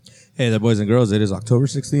Hey there, boys and girls. It is October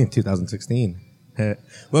 16th, 2016.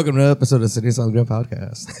 Welcome to an episode of Sitting on the Grill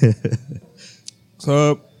podcast.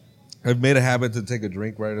 So, I've made a habit to take a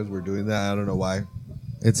drink right as we're doing that. I don't know why.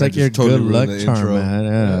 It's like your totally good luck ruined the charm, intro. man.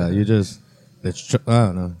 Yeah, you just, I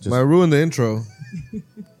don't know. Just, I ruined the intro.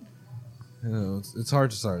 It's hard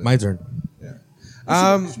to start. my turn.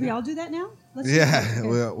 Yeah. Should we all do that now? Yeah,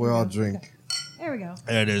 Okay. we all drink. There we go.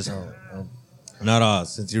 There it is. Not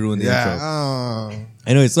us, since you ruined the Yeah. intro.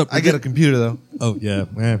 Anyway, so I get a computer though. Oh, yeah,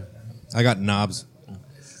 man. I got knobs.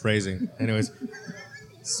 Phrasing. Anyways,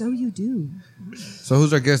 So you do. So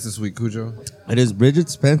who's our guest this week, Cujo? it is Bridgette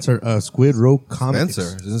Spicer of Squid Row Comics.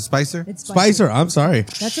 Spencer. Is it Spicer? It's Spicer, I'm sorry.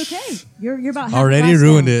 That's okay. You're about half Already class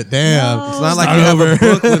ruined now. it. Damn. No. It's not like Start you have over. a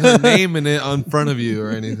book with her name in it on front of you or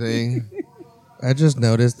anything. I just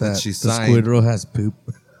noticed that She the signed. Squid Row has poop.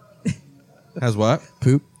 Has what?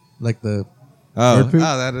 Poop? Like the Oh, bird poop?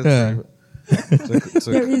 that is. Yeah.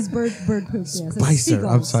 There is bird poop. Yes. It's Spicer.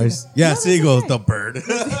 seagulls. I'm sorry. Yeah, No, that's seagulls, okay. the bird.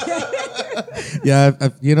 Yeah,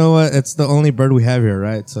 you know what? It's the only bird we have here,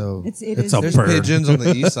 right? So It it's is. a There's bird. pigeons on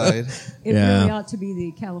the east side. It Yeah. really ought to be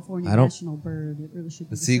the California I don't- national bird. It really should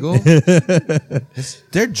be. The seagull?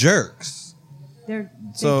 They're jerks. They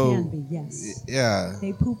So- can be, yes. Yeah.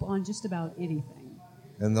 They poop on just about anything.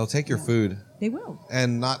 And they'll take your food. They will.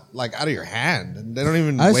 And not like out of your hand. And they don't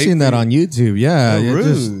even I've wait seen for that you. on YouTube. Yeah, They're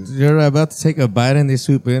you're you're about to take a bite and they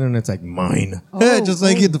swoop in and it's like mine. Oh, Just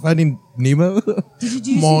like oh. in Finding Nemo. Did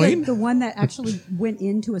you see Mine? the one that actually went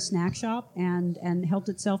into a snack shop and helped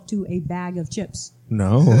itself to a bag of chips?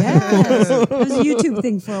 No, Yes. It was a YouTube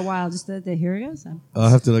thing for a while. Just here it goes. I'll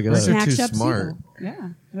have to look it They're up. Snack too shop smart.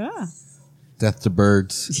 seagull. Yeah. Death to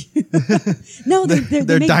birds. No, They're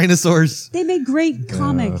they make, dinosaurs. they make great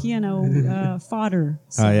comic, fodder.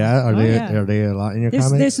 So- Oh yeah, are they yeah. are they a lot in your There's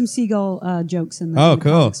comments? some seagull jokes in the Oh, in the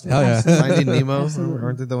cool. comics. Hell yeah. Absolutely. Finding Nemo. Absolutely.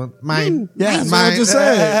 Aren't they the one? Mine. Yeah, that's what mine. I just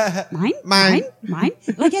said. Mine,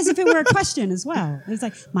 like as if it were a question as well. It's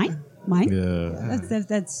like mine. Yeah.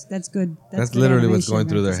 That's good. That's good literally what's animation going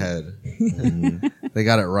through their right head. They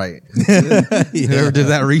got it right. You ever did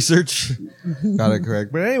that research? Got it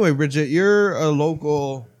correct. But anyway, Bridgette, you're a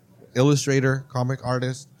local illustrator, comic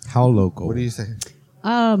artist. How local? What do you say?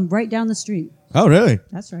 Right down the street. Oh really?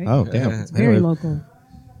 That's right. Oh damn. Yeah. It's very Anyway, local.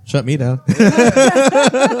 Shut me down.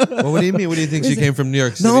 Well, what do you mean? What do you think she came from New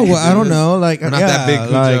York City? No, well, I don't know. Like, We're not yeah, that big,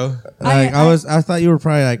 Cujo. Like, I thought you were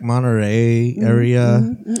probably like Monterey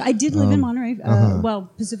area. I did live in Monterey,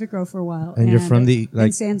 well, Pacific Grove for a while. And you're from the, in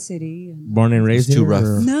like- Sand City. And Born and raised It's too here, rough.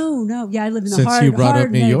 or- no, yeah, I lived in a Since hard, you brought hard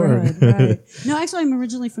up New York. neighborhood. Right. No, actually, I'm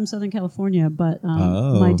originally from Southern California, but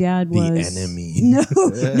my dad the was enemy.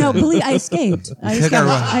 No, believe I escaped.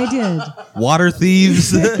 I did. Water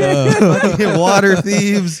thieves. Fucking water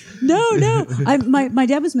thieves. No. My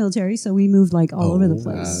dad was military, so we moved like all over the place.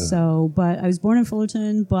 wow. So, but I was born in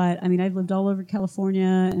Fullerton, but I mean, I've lived all over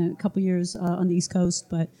California and a couple years on the East Coast,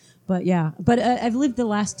 but yeah, but I've lived the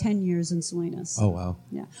last 10 years in Salinas. Oh wow.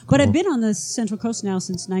 Yeah, but I've been on the Central Coast now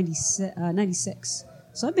since 96.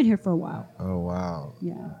 So I've been here for a while. Oh wow.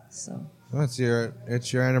 Yeah, so. Well, it's your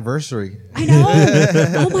anniversary. I know.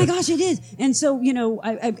 Oh my gosh, it is. And so,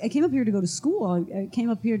 I came up here to go to school. I came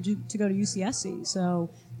up here to go to UCSC. So,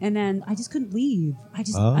 and then I just couldn't leave.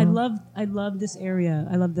 I love this area.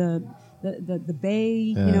 I love the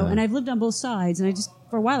bay, and I've lived on both sides. And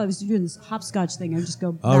for a while, I was doing this hopscotch thing. I would just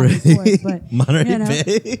go back and forth. But Monterey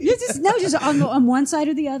Bay? just on one side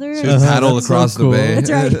or the other. She was paddled across so cool. the bay. That's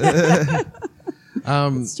right.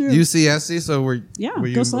 true. UCSC. So were Yeah,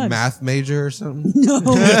 you go a Slugs. math major or something? No.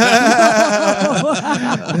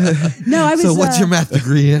 No, I was. So what's your math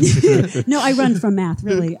degree in? No, I run from math,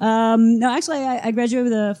 really. No, actually, I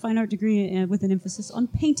graduated with a fine art degree with an emphasis on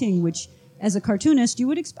painting, which, as a cartoonist, you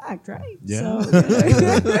would expect, right? Yeah. So,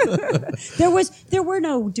 there were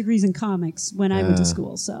no degrees in comics when I went to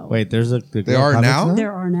school. So Wait, there's a degree They in are comics now?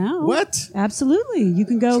 there are now. What? Absolutely, you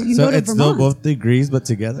can go. You can So go to it's still Vermont. both degrees but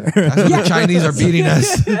together. The Chinese are beating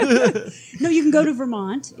us. No, you can go to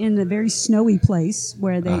Vermont in a very snowy place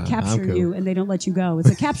where they capture cool. you and they don't let you go. It's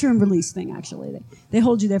a capture and release thing, actually. They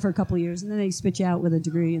hold you there for a couple of years and then they spit you out with a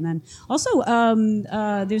degree. And then also,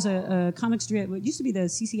 there's a comics degree. It used to be the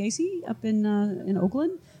CCAC up in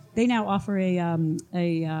Oakland. They now offer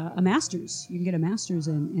a master's. You can get a master's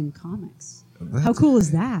in comics. How cool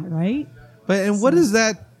is that, right? But and what does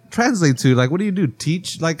that translate to? Like, what do you do?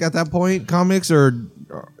 Teach like at that point comics, or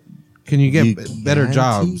can you get You better can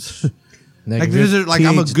jobs? Like,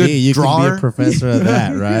 I'm a good you drawer. can be a professor of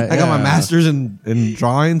that, right? I got my master's in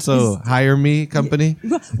drawing, so hire me, company.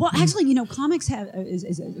 Well, actually, comics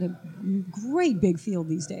is a great big field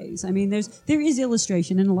these days. I mean, there is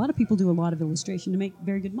illustration, and a lot of people do a lot of illustration to make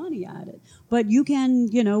very good money at it. But you can,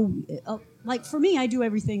 like for me, I do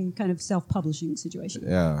everything kind of self-publishing situation.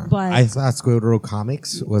 Yeah. But I thought Squid Row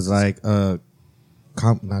Comics was like a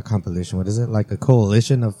not compilation. What is it? Like a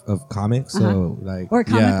coalition of comics. So like, or a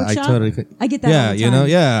comic book shop. I get that. Yeah, all the time.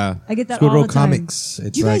 Yeah. I get that Squid all Row the time. Comics.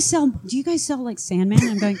 It's Do you guys sell like Sandman?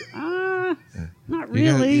 I'm going. Not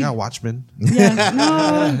really. You got Watchmen. Yeah,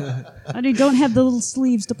 no. I don't have the little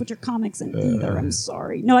sleeves to put your comics in either. I'm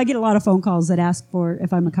sorry. No, I get a lot of phone calls that ask for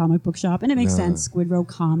if I'm a comic book shop, and it makes sense. Squid Row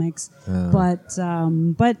Comics, but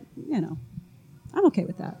I'm okay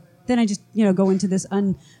with that. Then I just go into this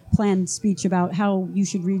unplanned speech about how you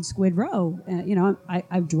should read Squid Row.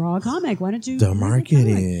 I draw a comic. Why don't you? The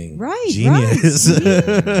marketing, right? Genius.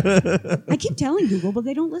 Right. I keep telling Google, but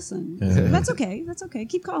they don't listen. That's okay. That's okay.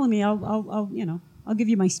 Keep calling me. I'll give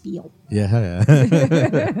you my spiel. Yeah.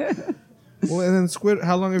 Well, and then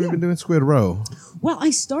how long have you been doing Squid Row? Well, I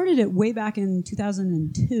started it way back in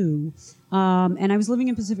 2002, and I was living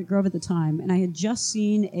in Pacific Grove at the time, and I had just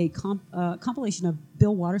seen a compilation of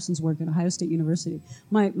Bill Watterson's work at Ohio State University.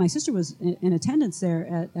 My sister was in attendance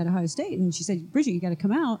there at Ohio State, and she said, "Bridgette, you got to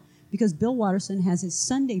come out because Bill Watterson has his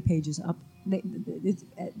Sunday pages up.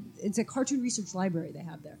 It's a cartoon research library they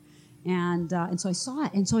have there." And so I saw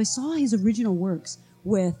it, and so I saw his original works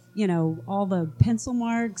with all the pencil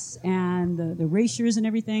marks and the erasures and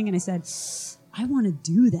everything, and I said, I want to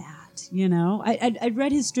do that. I'd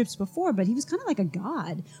read his strips before, but he was kind of like a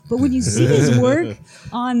god. But when you see his work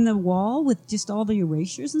on the wall with just all the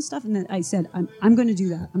erasures and stuff, and then I said, I'm going to do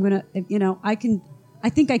that. I'm going to, I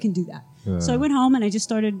think I can do that. So I went home and I just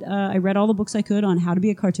started. I read all the books I could on how to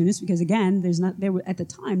be a cartoonist because again, at the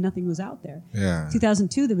time nothing was out there. Yeah.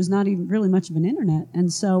 2002, there was not even really much of an internet,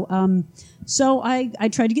 and so I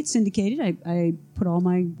tried to get syndicated. I put all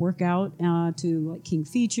my work out to like King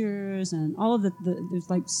Features and all of there's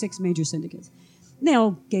like 6 major syndicates. And they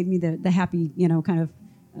all gave me the happy kind of.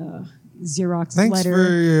 Xerox Thanks letter.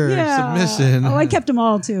 for your submission. Oh, I kept them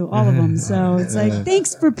all too, all of them. So it's like,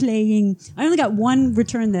 thanks for playing. I only got one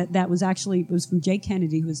return that was from Jay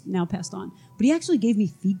Kennedy, who is now passed on. But he actually gave me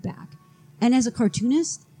feedback. And as a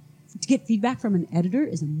cartoonist, to get feedback from an editor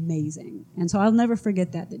is amazing. And so I'll never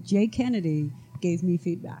forget that Jay Kennedy gave me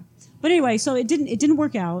feedback. But anyway, so it didn't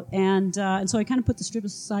work out, and so I kind of put the strip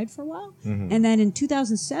aside for a while. Mm-hmm. And then in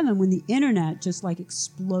 2007, when the internet just like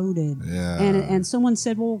exploded, and someone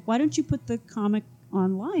said, "Well, why don't you put the comic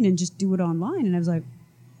online and just do it online?" And I was like,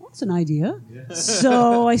 well, that's an idea. Yeah.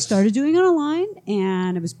 So I started doing it online,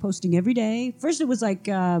 and I was posting every day. First, it was like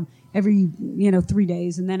every 3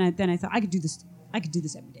 days, and then I thought I could do this. I could do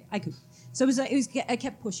this every day. I could. So I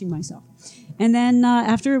kept pushing myself. And then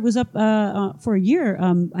after it was up for a year,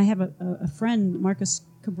 I have a friend, Marcus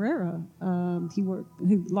Cabrera. He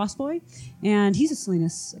Lost Boy, and he's a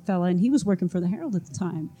Salinas fella, and he was working for the Herald at the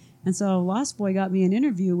time. And so Lost Boy got me an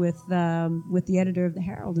interview with the editor of the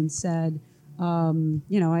Herald and said,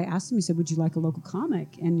 I asked him, he said, would you like a local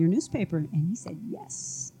comic in your newspaper? And he said,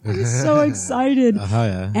 yes. I was so excited.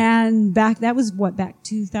 And that was back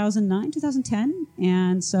 2009, 2010.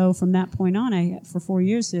 And so from that point on, for 4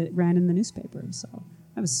 years, it ran in the newspaper. So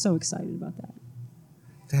I was so excited about that.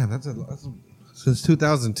 Damn, that's since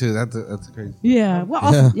 2002. That's crazy. Yeah, well,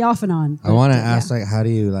 off and on. I want to ask, how do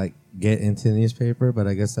you get into the newspaper? But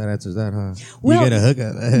I guess that answers that, huh? Well, you get a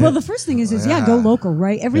hookup. Well, the first thing is go local,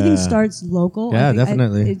 right? Everything starts local. Yeah,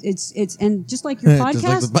 definitely. It's and just like your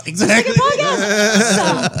podcast, exactly. Just like your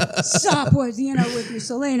podcast. Stop with your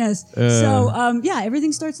Salinas. So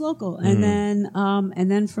everything starts local, and then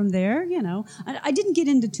from there, I didn't get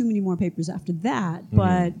into too many more papers after that,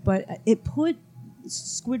 but it put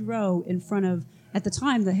Squid Row in front of, at the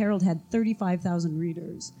time, the Herald had 35,000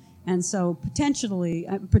 readers. And so that's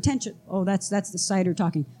the cider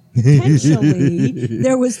talking. Potentially,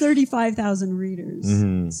 there was 35,000 readers.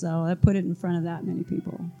 Mm-hmm. So that put it in front of that many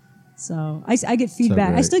people. So I get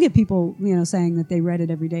feedback. I still get people, saying that they read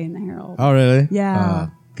it every day in the Herald. Oh, really? Yeah.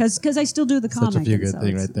 Because I still do the comic. Such a good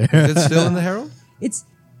thing right there. Is it still in the Herald? It's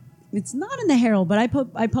not in the Herald, but I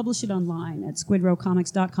publish it online at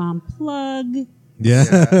squidrowcomics.com. Plug. Yeah.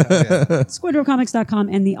 SquidRowComics.com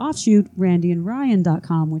and the offshoot,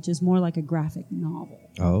 RandieandRyan.com, which is more like a graphic novel.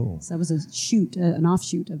 Oh. So that was an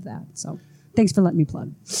offshoot of that. So thanks for letting me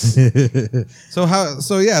plug.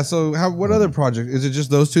 What other project? Is it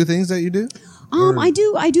just those 2 things that you do? I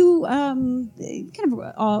do kind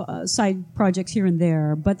of side projects here and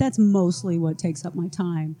there, but that's mostly what takes up my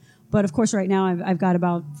time. But of course, right now I've got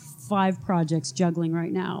about 5 projects juggling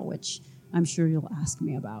right now, which I'm sure you'll ask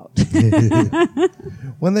me about.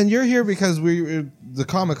 Well, then you're here because the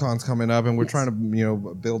Comic-Con's coming up, and we're trying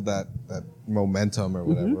to build that momentum or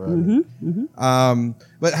whatever.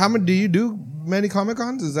 But how many do you do? Many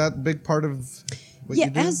Comic-Cons? Is that a big part of? What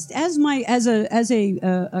you do? as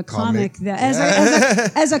a comic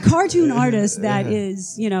that as a cartoon artist that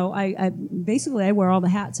is, I basically I wear all the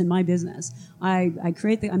hats in my business. I'm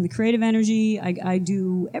the creative energy. I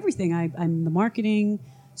do everything. I'm the marketing.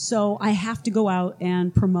 So I have to go out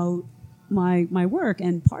and promote my work,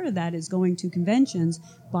 and part of that is going to conventions,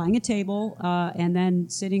 buying a table, and then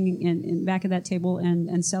sitting in back of that table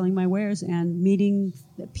and selling my wares and meeting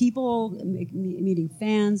people, meeting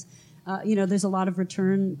fans. There's a lot of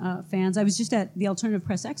return fans. I was just at the Alternative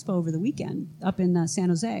Press Expo over the weekend up in San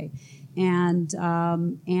Jose, and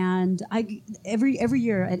I every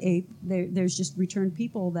year at APE there's just return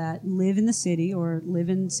people that live in the city or live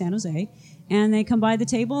in San Jose, and they come by the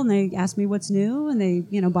table and they ask me what's new, and they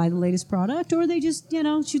buy the latest product, or they just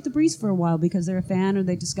shoot the breeze for a while because they're a fan, or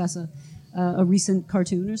they discuss a recent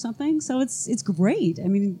cartoon or something. So it's great. I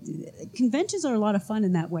mean, conventions are a lot of fun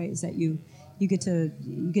in that way. Is that you get to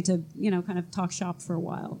kind of talk shop for a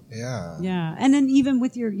while. Yeah, and then even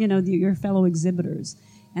with your fellow exhibitors,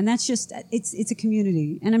 and that's just it's a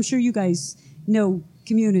community, and I'm sure you guys know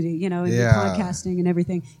community, in your podcasting and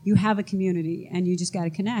everything. You have a community, and you just got to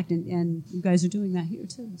connect, and you guys are doing that here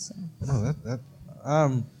too. So what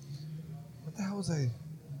the hell was I?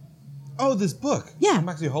 Oh, this book. Yeah. I'm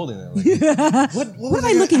actually holding it. Like, what am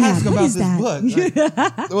I looking at? What is that? Book?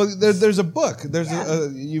 Well, there's a book.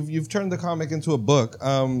 You've turned the comic into a book.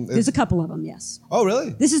 There's a couple of them, yes. Oh,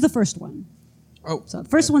 really? This is the first one. Oh. So the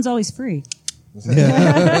first one's always free.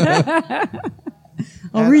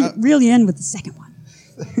 I'll reel you in with the second one.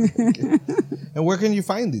 And where can you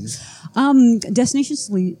find these? Destination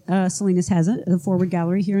Salinas has it, the Forward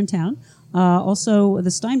Gallery here in town. Also, the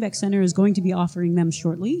Steinbeck Center is going to be offering them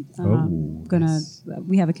shortly. Nice.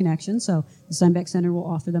 We have a connection, so the Steinbeck Center will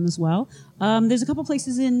offer them as well. There's a couple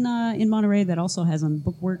places in Monterey that also has them.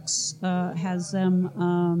 Bookworks has them.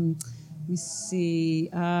 Let me see.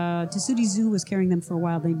 Tessuti Zoo was carrying them for a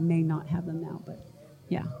while. They may not have them now, but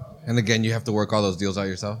yeah. And again, you have to work all those deals out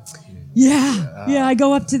yourself? Yeah. I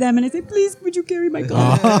go up to them and I say, please, would you carry my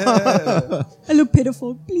comic? I look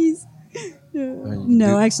pitiful, please.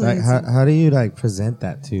 No, actually. How do you present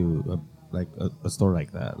that to a store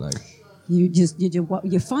like that?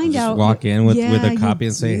 You find out. Walk in with a copy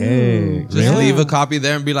and say, hey. Just leave a copy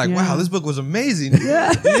there and be like, wow, this book was amazing.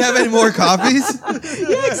 Yeah. Do you have any more copies?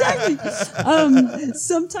 Yeah, exactly.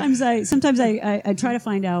 Sometimes I try to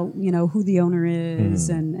find out, who the owner is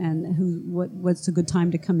and what's a good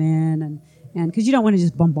time to come in and because you don't want to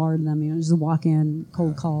just bombard them, just walk in,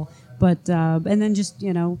 cold call. But and then just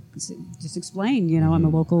explain, I'm a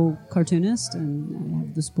local cartoonist and I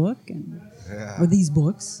have this book or these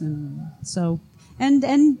books, and so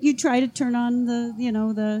and you try to turn on the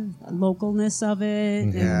the localness of it,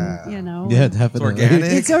 and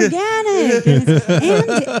definitely it's organic, and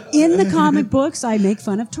in the comic books I make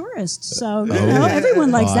fun of tourists, so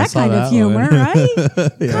everyone likes that kind of humor, right?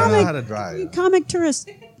 Comic tourist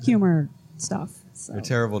humor stuff. So. They're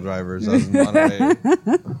terrible drivers. I was in Monterey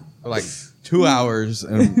for like 2 hours,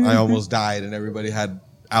 and I almost died, and everybody had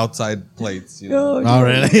outside plates. Oh,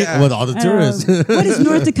 really? Yeah. With all the tourists. What is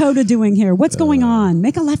North Dakota doing here? What's going on?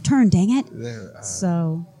 Make a left turn, dang it.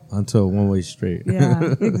 So. Onto a one-way street.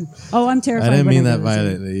 Yeah. I'm terrified. I didn't mean that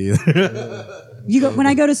violently either. When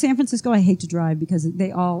I go to San Francisco, I hate to drive because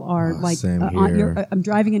they all are I'm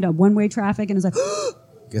driving into one-way traffic, and it's like...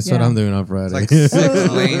 Guess what I'm doing on Friday? It's like 6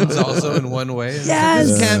 lanes also in one way. Yes.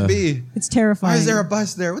 This can't be. It's terrifying. Why is there a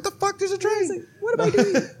bus there? What the fuck? There's a train. Like, what am I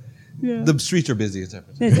doing? Yeah. The streets are busy in San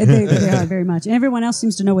Francisco. They are very much. And everyone else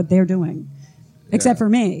seems to know what they're doing. Except for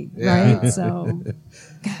me, right? So...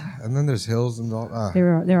 And then there's hills and all.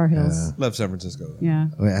 There are hills. Love San Francisco. Yeah.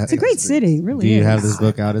 It's a great city, really. Do you have this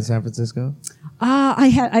book out in San Francisco?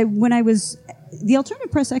 When I was... The Alternative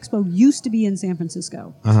Press Expo used to be in San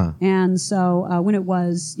Francisco. And so when it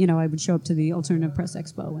was, I would show up to the Alternative Press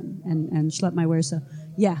Expo and schlep my wares. So,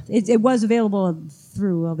 yeah, it was available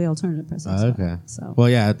through the Alternative Press Expo. Okay. So. Well,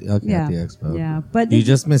 at the Expo. Yeah. But you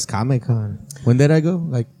just missed Comic-Con. When did I go?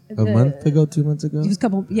 Like a month ago, 2 months ago? It was a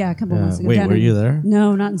couple months ago. Wait, were you there?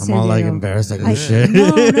 No, not in San Diego. I'm all embarrassed like this shit.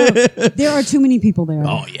 No. There are too many people there.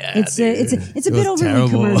 Oh yeah. It's a bit overly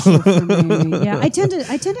commercial for me. Yeah, I tend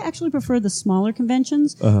to actually prefer the smaller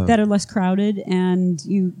conventions that are less crowded, and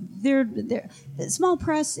they're small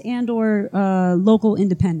press and or local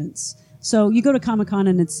independents. So you go to Comic-Con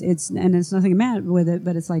and it's nothing mad with it,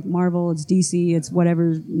 but it's like Marvel, it's DC, it's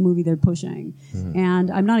whatever movie they're pushing.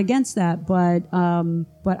 And I'm not against that, but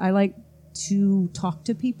I like to talk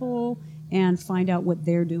to people and find out what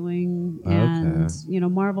they're doing. And,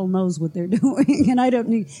 Marvel knows what they're doing. And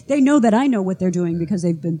they know that I know what they're doing because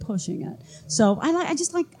they've been pushing it. So I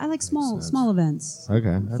like small events.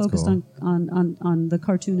 Okay, that's focused cool. on the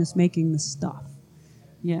cartoonist making the stuff.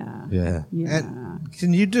 Yeah. Yeah. And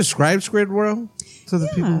can you describe Squid Row to the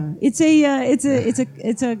people? It's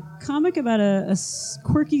a comic about a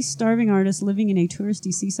quirky, starving artist living in a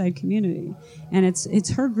touristy seaside community, and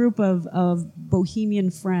it's her group of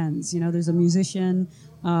bohemian friends. There's a musician.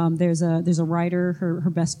 There's a writer.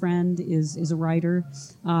 Her best friend is a writer.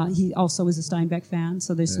 He also is a Steinbeck fan,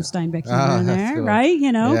 so there's some Steinbeck humor in there, cool. right?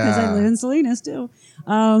 Because I live in Salinas too.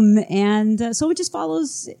 So it just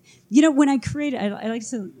follows. When I created, I like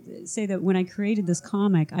to say that when I created this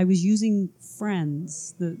comic, I was using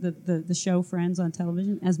Friends, the show Friends on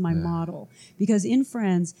television, as my model, because in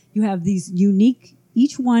Friends you have these unique.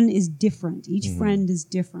 Each one is different. Each friend is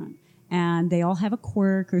different. And they all have a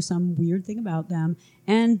quirk or some weird thing about them,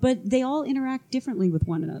 but they all interact differently with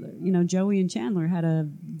one another. Joey and Chandler had a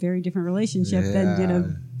very different relationship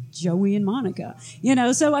than Joey and Monica.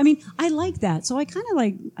 So I like that. So I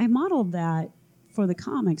modeled that for the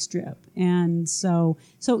comic strip, and so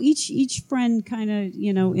each friend kind of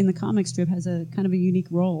in the comic strip has a kind of a unique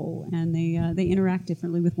role, and they interact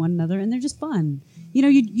differently with one another, and they're just fun.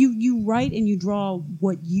 You write and you draw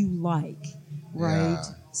what you like, right? Yeah.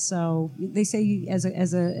 So they say as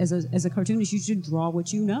a cartoonist, you should draw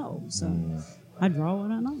what you know. So I draw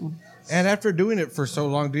what I know. And after doing it for so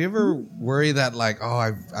long, do you ever worry that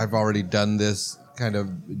I've already done this kind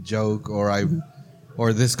of joke, or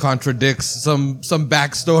this contradicts some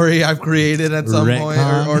backstory I've created at some point,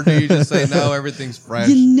 or do you just say no, everything's fresh?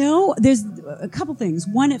 There's a couple things.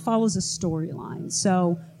 One, it follows a storyline.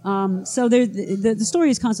 So the story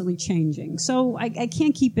is constantly changing. So I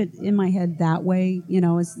can't keep it in my head that way,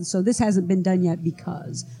 so this hasn't been done yet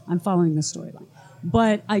because I'm following the storyline.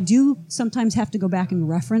 But I do sometimes have to go back and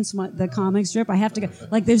reference the comic strip. I have to go,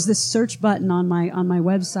 there's this search button on my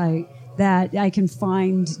website that I can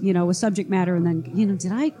find, a subject matter, and then,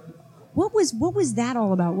 what was that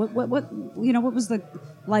all about? What was the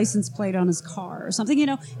license plate on his car or something,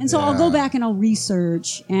 And so I'll go back and I'll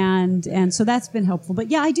research, and so that's been helpful.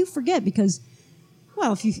 But yeah, I do forget because,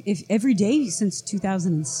 well, if every day since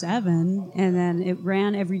 2007, and then it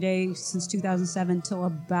ran every day since 2007 till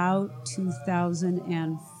about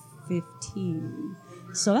 2015.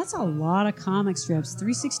 So that's a lot of comic strips,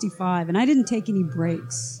 365, and I didn't take any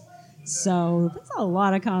breaks. So that's a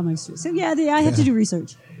lot of comic strips. So yeah, I have to do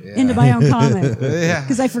research into my own comic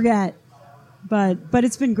because I forget. But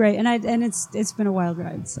it's been great, and it's been a wild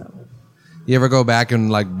ride. So you ever go back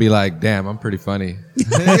and be like, damn, I'm pretty funny?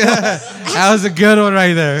 That was a good one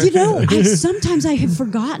right there. Sometimes I have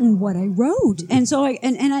forgotten what I wrote, and so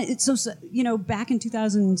back in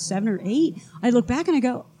 2007 or 8, I look back and I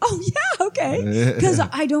go, oh yeah, okay, because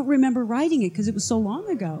I don't remember writing it because it was so long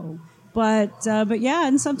ago. But yeah,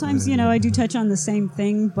 and sometimes I do touch on the same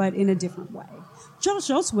thing, but in a different way. Charles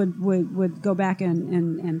Schultz would go back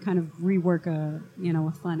and kind of rework a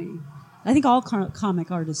funny. I think all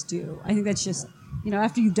comic artists do. I think that's just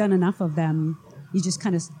after you've done enough of them, you just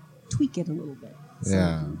kind of tweak it a little bit.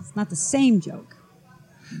 So it's not the same joke.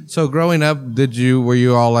 So growing up, were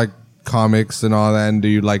you all like comics and all that, and do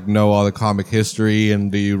you know all the comic history,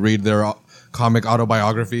 and do you read their comic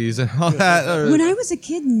autobiographies and all that? Or? When I was a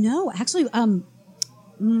kid, no. Actually, of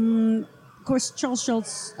course, Charles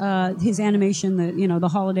Schultz, his animation, the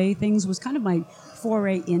holiday things was kind of my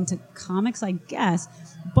foray into comics, I guess.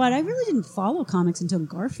 But I really didn't follow comics until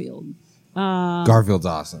Garfield. Garfield's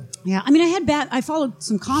awesome. Yeah, I followed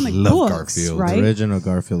some comic books, Garfield. right? The original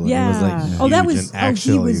Garfield. Yeah. He was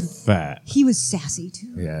actually fat. He was sassy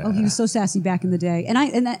too. Yeah. Oh, he was so sassy back in the day. And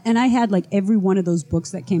I had every one of those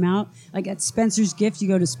books that came out. Like at Spencer's Gift, you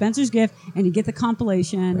go to Spencer's Gift and you get the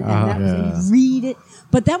compilation, and you read it.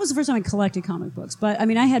 But that was the first time I collected comic books. But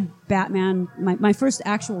I had Batman. My first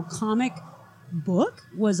actual comic book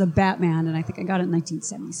was a Batman, and I think I got it in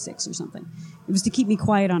 1976 or something. It was to keep me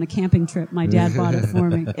quiet on a camping trip. My dad bought it for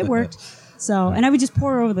me. It worked. So, and I would just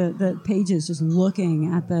pour over the pages, just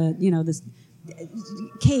looking at the, this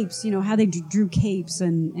capes, how they drew capes,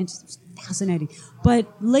 and just fascinating. But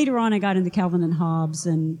later on, I got into Calvin and Hobbes,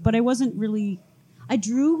 but I wasn't really. I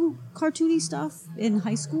drew cartoony stuff in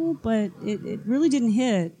high school, but it really didn't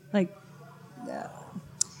hit.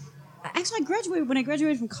 Actually, when I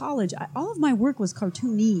graduated from college, all of my work was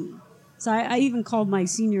cartoony. So I even called my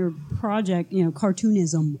senior project,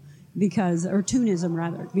 cartoonism, because, or Toonism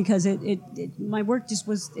rather, because my work just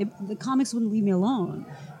was, the comics wouldn't leave me alone.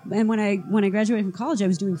 And when I graduated from college, I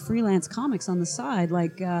was doing freelance comics on the side,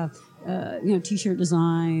 like T-shirt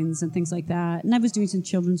designs and things like that. And I was doing some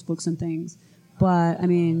children's books and things. But I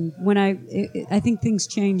mean, I think things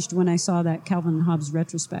changed when I saw that Calvin and Hobbes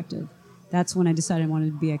retrospective. That's when I decided I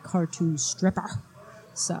wanted to be a cartoon stripper.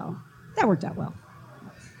 So that worked out well.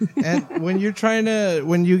 And when you're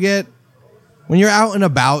when you're out and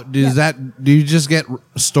about, do you just get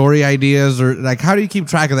story ideas, or like how do you keep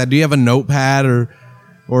track of that? Do you have a notepad or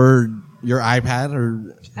your iPad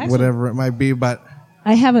or whatever it might be? But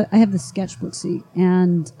I have the sketchbook seat,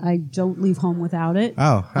 and I don't leave home without it.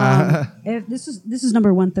 Oh, this is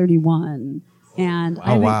number 131, and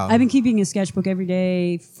I've been keeping a sketchbook every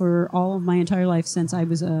day for all of my entire life since I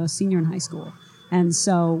was a senior in high school, and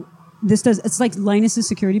so it's like Linus's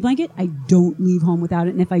security blanket. I don't leave home without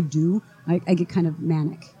it, and if I do, I get kind of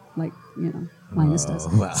manic, like Linus does.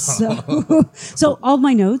 Wow. So all of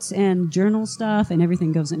my notes and journal stuff and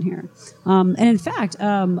everything goes in here. And in fact,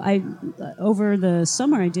 I over the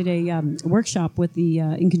summer I did a workshop with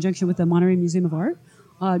in conjunction with the Monterey Museum of Art,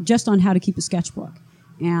 just on how to keep a sketchbook.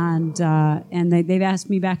 And they've asked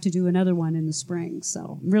me back to do another one in the spring.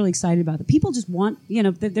 So I'm really excited about it. People just want,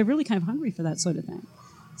 they're really kind of hungry for that sort of thing.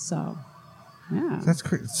 So, yeah. That's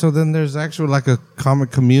great. So then there's actually like a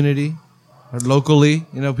comic community. Or locally,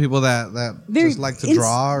 people that just like to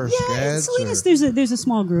draw or sketch. Yeah, in Salinas, there's a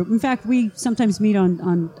small group. In fact, we sometimes meet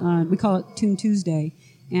on we call it Toon Tuesday,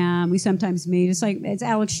 and we sometimes meet. It's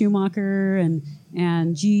Alex Schumacher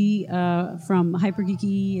and G from Hyper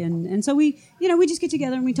Geeky, and so we just get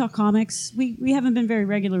together and we talk comics. We haven't been very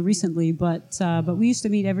regular recently, but we used to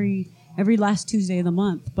meet every last Tuesday of the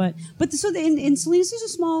month. But in Salinas, there's a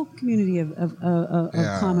small community of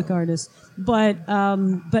comic artists. But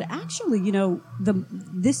actually,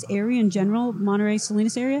 this area in general, Monterey,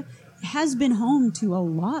 Salinas area, has been home to a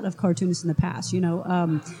lot of cartoonists in the past. Dennis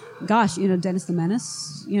the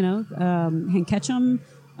Menace, Hank Ketchum,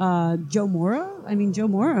 Joe Mora. I mean, Joe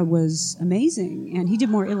Mora was amazing, and he did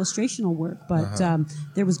more illustrational work. But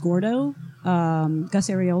there was Gordo, Gus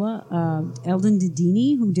Areola, Eldon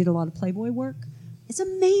Didini, who did a lot of Playboy work. It's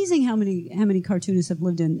amazing how many cartoonists have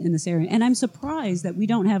lived in this area, and I'm surprised that we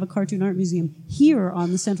don't have a cartoon art museum here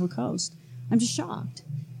on the Central Coast. I'm just shocked.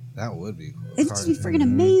 That would be cool. It'd just be freaking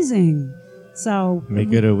amazing. So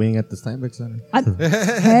make it a wing at the Steinbeck Center.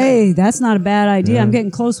 Hey, that's not a bad idea. Yeah. I'm getting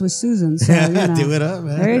close with Susan. So, do it up,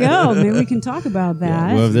 man. There you go. Maybe we can talk about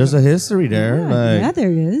that. Yeah. Well, if there's a history there. Yeah,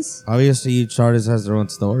 there is. Obviously, each artist has their own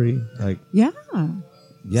story. A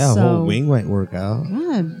whole wing might work out.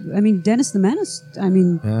 Yeah, I mean, Dennis the Menace. I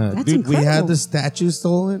mean, that's dude, incredible. We had the statue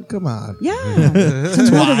stolen. Come on. Yeah,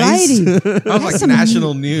 some notoriety. That was like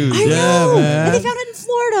national news. I know. Man. And they found it in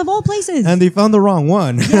Florida, of all places. And they found the wrong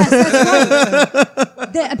one. Yes, that's right.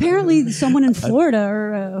 Apparently, someone in Florida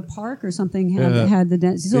or a park or something had the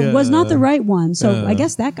dentist. So it was not the right one. So I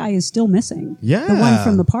guess that guy is still missing. Yeah. The one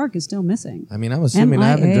from the park is still missing. I mean, I'm assuming I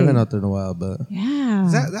haven't driven out there in a while, but. Yeah.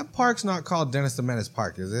 That park's not called Dennis the Menace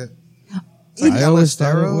Park, is it? I always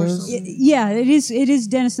thought it was. Yeah, it is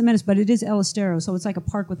Dennis the Menace, but it is El Estero, so it's like a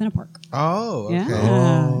park within a park. Oh, okay.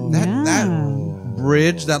 Yeah. That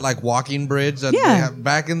bridge, that like walking bridge that they have,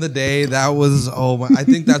 back in the day, that was I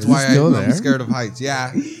think that's why I'm scared of heights.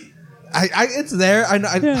 Yeah. It's there. I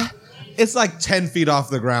know. It's like 10 feet off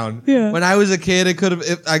the ground. Yeah. When I was a kid, it could have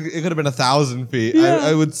been 1,000 feet.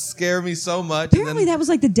 Yeah. It would scare me so much. Apparently, that was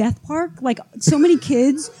like the death park. Like so many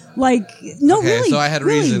kids. Really. So I had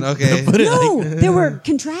reason. Okay. There were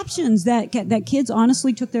contraptions that kids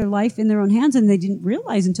honestly took their life in their own hands, and they didn't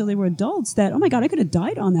realize until they were adults that, oh my God, I could have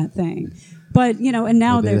died on that thing. But and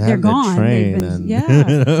now they're gone.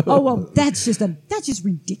 Oh well, that's just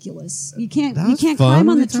ridiculous. You can't climb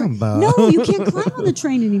on the train. No, you can't climb on the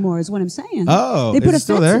train anymore. Is what I'm saying. Oh, they put it's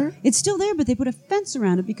still there. It's still there, but they put a fence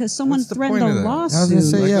around it because someone threatened a lawsuit. I was gonna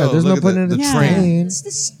say there's no point in the train. It's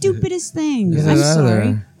the stupidest thing. I'm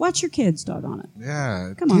sorry. Watch your kids, doggone it.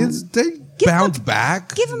 Yeah, come on. Kids, they bounce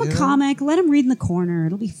back. Give them a comic. Let them read in the corner.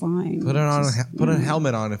 It'll be fine. Put it on. Put a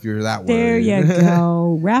helmet on if you're that worried. There you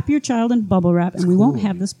go. Wrap your child in bubble wrap, and we won't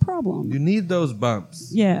have this problem. You need those bumps.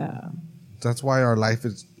 Yeah. That's why our life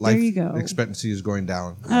expectancy is going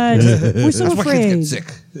down. We're so That's afraid. Why kids get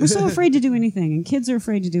sick. We're so afraid to do anything, and kids are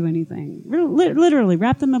afraid to do anything. Literally,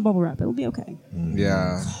 wrap them in bubble wrap. It'll be okay.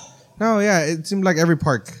 Yeah. No, yeah. It seemed like every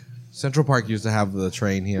park. Central Park used to have the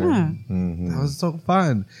train here. Yeah. Mm-hmm. That was so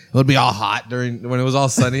fun. It would be all hot when it was all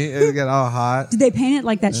sunny. It would get all hot. Did they paint it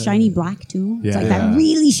like that shiny black too? Yeah. It's like that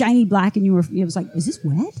really shiny black, and it was like, is this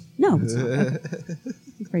wet? No, it's not.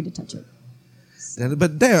 I'm afraid to touch it.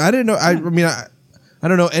 But damn, I didn't know. I mean, I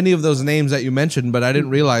don't know any of those names that you mentioned, but I didn't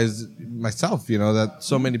realize myself, that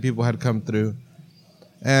so many people had come through.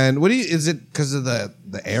 And is it because of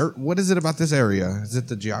the air? What is it about this area? Is it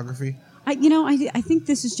the geography? I think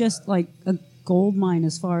this is just like a gold mine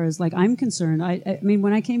as far as like I'm concerned. I mean,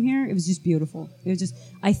 when I came here, it was just beautiful. It was just,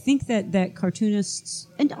 I think that cartoonists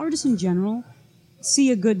and artists in general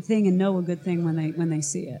see a good thing and know a good thing when they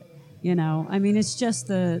see it. I mean, it's just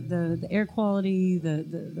the air quality,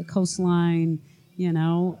 the coastline. And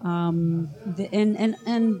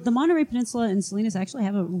the Monterey Peninsula and Salinas actually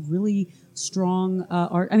have a really strong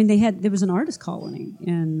art. I mean, there was an artist colony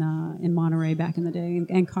in Monterey back in the day,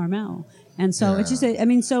 and Carmel, and so it's just.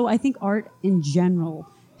 So I think art in general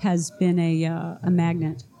has been a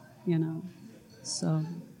magnet. So.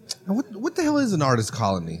 What the hell is an artist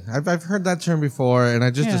colony? I've heard that term before, and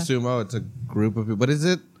I just assume it's a group of people. But is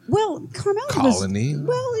it? Well, Carmel colony.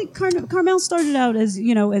 Carmel started out as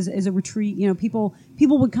as a retreat. People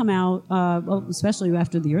would come out, especially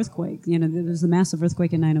after the earthquake. There was the massive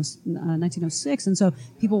earthquake in 1906, and so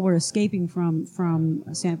people were escaping from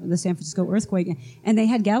the San Francisco earthquake, and they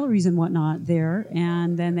had galleries and whatnot there,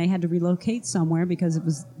 and then they had to relocate somewhere because it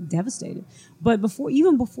was devastated. But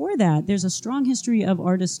even before that, there's a strong history of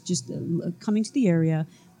artists just coming to the area,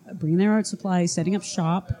 bringing their art supplies, setting up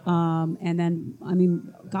shop, and then,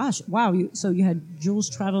 so you had Jules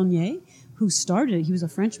Travonnier, who started it. He was a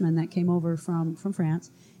Frenchman that came over from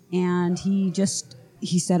France, and he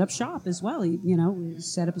set up shop as well. He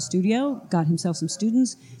set up a studio, got himself some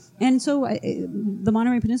students, and so the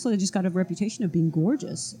Monterey Peninsula just got a reputation of being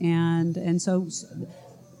gorgeous, and so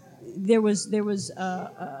there was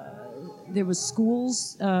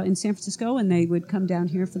schools in San Francisco, and they would come down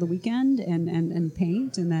here for the weekend and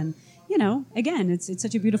paint, and then again, it's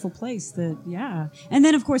such a beautiful place that and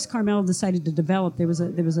then of course Carmel decided to develop. There was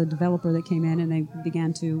a developer that came in, and they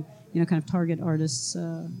began to kind of target artists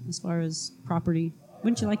as far as property.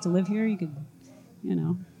 Wouldn't you like to live here? You could,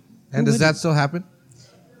 And does that still happen?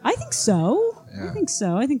 I think so. Yeah. I think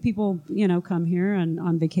so. I think people come here and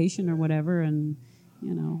on vacation or whatever, and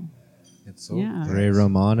It's so Ray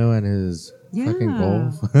Romano and his fucking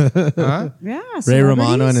golf. Huh? Yeah, Ray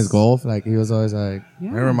Romano and his golf. Like, he was always like...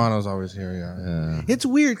 Yeah. Ray Romano's always here, yeah. It's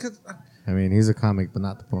weird because... I mean, he's a comic, but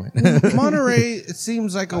not the point. Monterey, it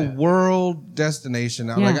seems like a world destination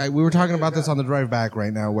now. Yeah. Like we were talking about this on the drive back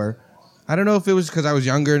right now, where I don't know if it was because I was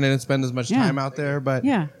younger and didn't spend as much time out there, but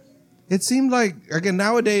it seemed like, again,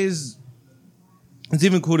 nowadays... It's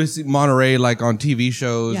even cool to see Monterey like on TV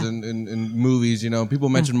shows and movies. People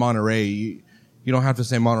mention Monterey. You don't have to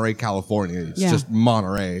say Monterey, California. It's just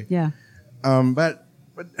Monterey. Yeah. But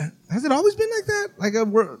has it always been like that?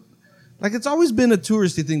 Like it's always been a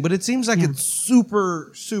touristy thing, but it seems like it's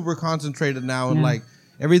super super concentrated now, and like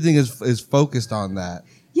everything is focused on that.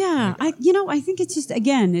 Yeah, I think it's just,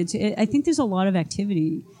 again, I think there's a lot of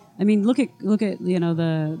activity. I mean, look at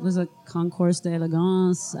there's a Concours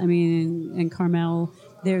d'Elegance. I mean, in Carmel,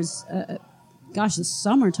 there's the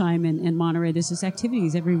summertime in Monterey. There's just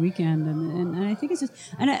activities every weekend, and I think it's just,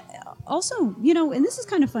 and also and this is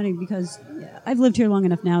kind of funny because I've lived here long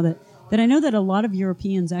enough now that I know that a lot of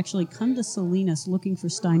Europeans actually come to Salinas looking for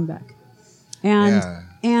Steinbeck, and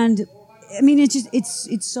I mean,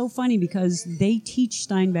 it's so funny because they teach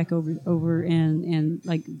Steinbeck over in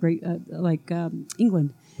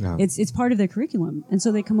England. Yeah. It's part of their curriculum, and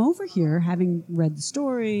so they come over here having read the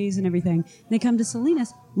stories and everything. They come to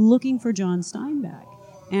Salinas looking for John Steinbeck,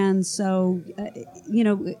 and so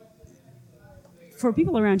for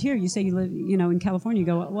people around here, you say you live in California. You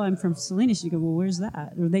go, well, I'm from Salinas. You go, well, where's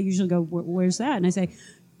that? Or they usually go, where's that? And I say,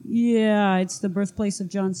 yeah, it's the birthplace of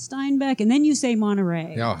John Steinbeck, and then you say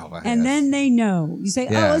Monterey, and then they know. You say,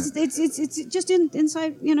 oh, it's just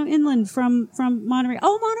inside, inland from Monterey.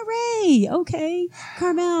 Oh, Monterey, okay,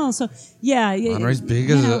 Carmel. So Monterey's big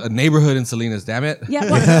as a neighborhood in Salinas. Damn it. Yeah,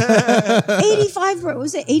 well, 85.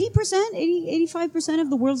 Was it 80%? 85% of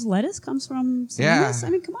the world's lettuce comes from Salinas. I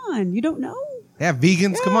mean, come on, you don't know. Yeah,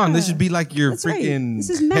 vegans, come on. This should be like your freaking This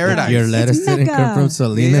is paradise. Your lettuce didn't come from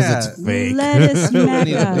Salinas. It's fake. Lettuce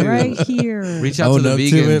Mecca right here. Reach out to the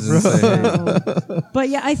vegans and say. But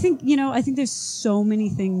yeah, I think there's so many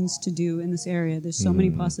things to do in this area. There's so many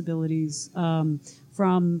possibilities from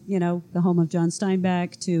the home of John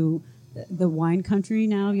Steinbeck to the wine country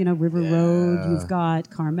now. River Road. You've got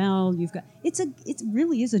Carmel. You've got it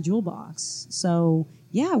really is a jewel box. So.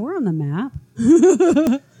 Yeah, we're on the map.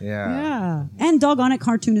 Yeah. And doggone it,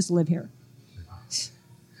 cartoonists live here.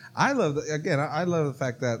 I love the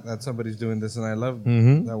fact that somebody's doing this, and I love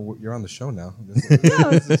that you're on the show now.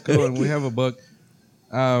 This is cool, and we have a book.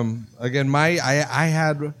 Again, I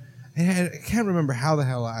had I can't remember how the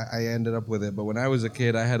hell I ended up with it, but when I was a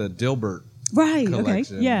kid, I had a Dilbert Right.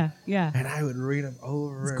 collection. Okay. Yeah. Yeah. And I would read them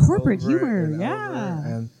over It's corporate over humor. and Yeah. over.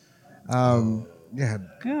 And Yeah.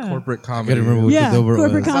 corporate I comedy. can't remember what Yeah, the Dilbert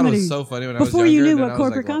corporate I thought it comedy. was so funny when Before I was you younger, knew and what I was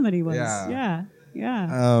corporate like, comedy was. Yeah.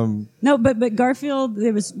 Yeah. No, but Garfield,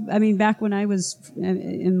 there was. I mean, back when I was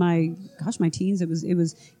in my teens, it was.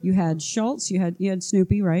 You had Schultz, you had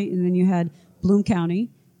Snoopy, right, and then you had Bloom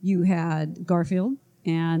County, you had Garfield,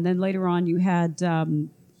 and then later on you had Calvin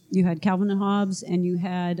and Hobbes, and you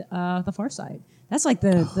had The Far Side. That's like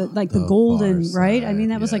the golden, Far right? Side, I mean,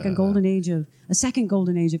 that was like a second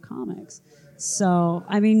golden age of comics. So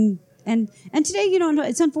I mean. And today,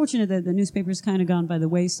 it's unfortunate that the newspaper's kind of gone by the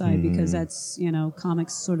wayside because that's,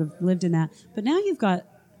 comics sort of lived in that. But now you've got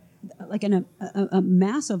like a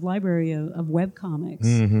massive library of web comics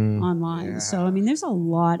online. Yeah. So, I mean, there's a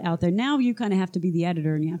lot out there. Now you kind of have to be the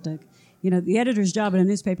editor and you have to, the editor's job in a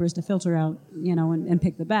newspaper is to filter out, and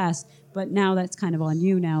pick the best. But now that's kind of on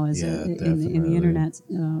you now as in the internet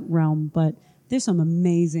realm. But there's some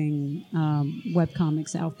amazing web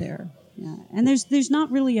comics out there. Yeah, and there's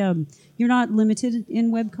not really you're not limited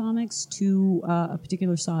in webcomics to a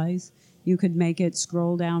particular size. You could make it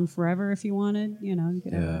scroll down forever if you wanted. You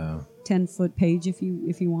could have a 10-foot page if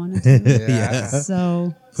you wanted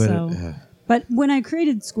to. Yeah. But when I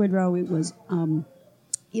created Squid Row, it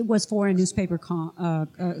was for a newspaper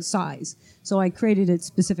size. So I created it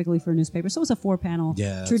specifically for a newspaper. So it was a 4-panel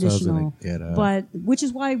traditional. But which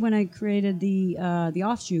is why when I created the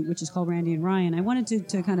offshoot, which is called Randie and Ryan, I wanted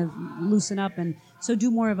to kind of loosen up and so do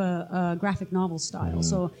more of a graphic novel style.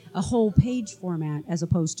 So a whole page format as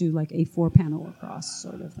opposed to like a 4-panel across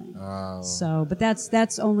sort of thing. Oh. So, but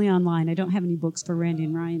that's only online. I don't have any books for Randie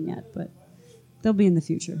and Ryan yet, but they'll be in the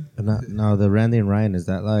future. Now the Randie and Ryan, is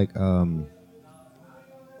that like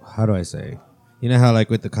how do I say? You know how like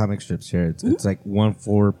with the comic strips here, it's like 1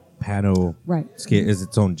 4-panel skit is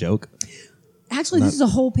its own joke. Actually, this is a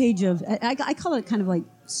whole page of. I call it kind of like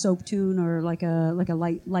soap tune or like a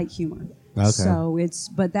light humor. Okay. So it's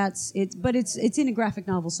in a graphic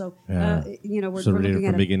novel. So we're read looking it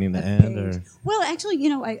at from beginning to end, or well, actually,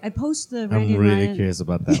 I post the. I'm Randie really and Ryan. curious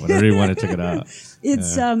about that one. I really want to check it out.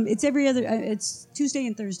 It's every other. It's Tuesday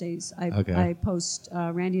and Thursdays. I post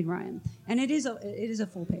Randie and Ryan, and it is a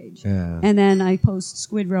full page. Yeah. And then I post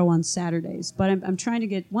Squid Row on Saturdays. But I'm trying to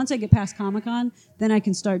get once I get past Comic-Con, then I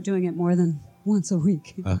can start doing it more than once a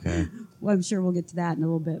week. Okay. Well, I'm sure we'll get to that in a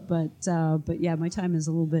little bit, but yeah, my time is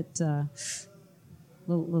a little bit,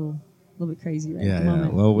 little bit crazy right at the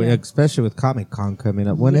moment. Well, especially with Comic-Con coming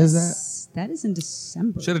up. When is that? That is in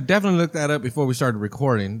December. Should have definitely looked that up before we started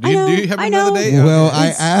recording. Do I know, you have I another know. date? Well,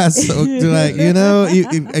 I asked, so even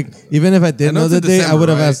if I didn't know the date, I would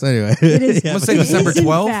have asked anyway. It is. Let's say December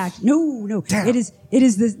 12th? In fact, no. Damn. It is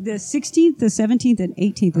the 16th, the 17th, and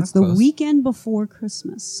 18th. It's the close. weekend before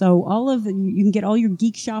Christmas. So you can get all your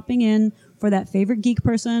geek shopping in for that favorite geek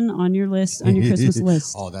person on your list, on your Christmas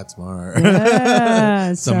list. Oh, that's smart.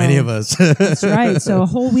 Yeah, so many of us. That's right. So a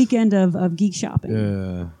whole weekend of geek shopping.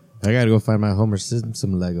 Yeah. I gotta go find my Homer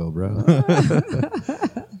Simpson Lego, bro.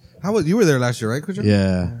 How was you were there last year, right, Kuja?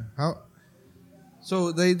 Yeah. How?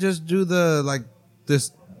 So they just do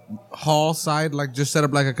this hall side, like just set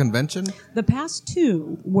up like a convention. The past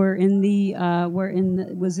two were in the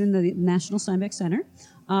National Steinbeck Center,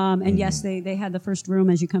 and yes, they had the first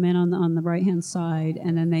room as you come in on the right hand side,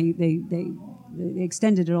 and then they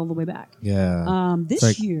extended it all the way back. Yeah.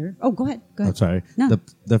 This year, go ahead. I'm sorry. No.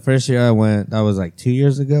 The first year I went, that was like 2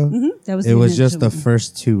 years ago. Mm-hmm. That was it was just the one.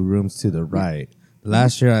 first two rooms to the right.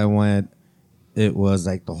 Last year I went, it was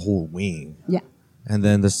like the whole wing. Yeah. And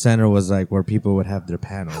then the center was like where people would have their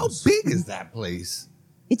panels. How big is that place?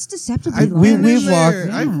 It's deceptively I've large. been we've in walked-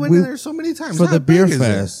 there. I've went in there so many times. For How the big beer is it?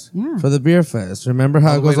 fest. Yeah. For the beer fest. Remember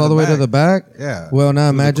how All it the way goes to all the the way to back. the back? Yeah. Well,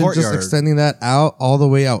 now To the imagine just courtyard. extending that out all the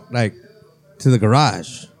way out, like to the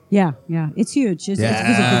garage. Yeah. It's huge. It's a big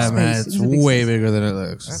space. Man, it's a big way space. bigger than it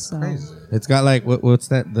looks. That's So- crazy. It's got like what's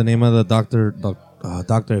that? The name of the Doctor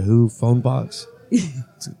Who phone box?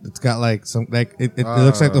 It's got like some like it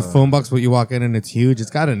looks like the phone box, but you walk in and it's huge. It's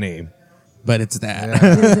got a name, but it's that.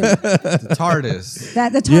 The TARDIS.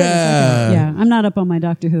 The TARDIS. Yeah. Okay. Yeah. I'm not up on my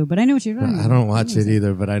Doctor Who, but I know what you're talking about. I don't watch it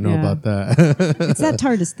either, but I know Yeah. about that. It's that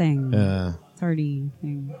TARDIS thing. Yeah. Tardy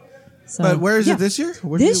thing. So, But where is yeah. it this year?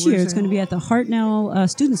 This year it's going to be at the Hartnell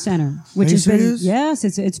Student Center, which Are you has been serious? yes,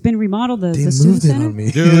 it's been remodeled. The They Student moved it Center. on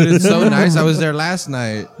me. Dude, it's so nice. I was there last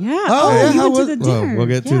night. Yeah. yeah, you how went to was- the dinner. Well, we'll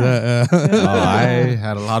get to Yeah. that. Oh, I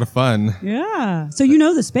had a lot of fun. Yeah. So you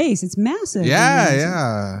know the space. It's massive.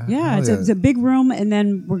 Yeah. Yeah, Hell it's a big room, and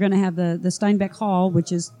then we're going to have the Steinbeck Hall,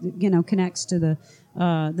 which is connects to the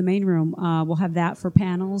the main room. We'll have that for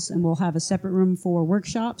panels, and we'll have a separate room for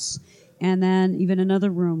workshops, and then even another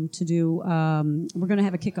room to do. We're going to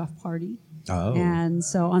have a kickoff party. Oh. And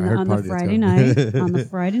so on the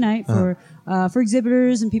Friday night, for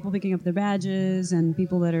exhibitors and people picking up their badges and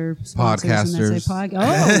people that are sponsors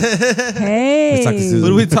podcasters. Hey, Who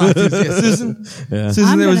do we talk to? Yeah, Susan. Yeah.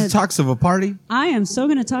 Susan, there was talks of a party. I am so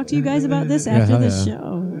going to talk to you guys about this after the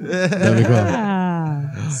show. That'd be cool.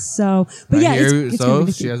 Yeah. So, but yeah, it's so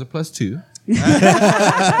she has a +2.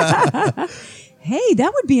 Hey,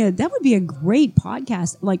 that would be a great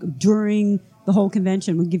podcast. Like during the whole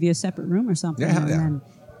convention, we'll give you a separate room or something.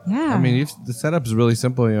 Yeah. I mean, if the setup is really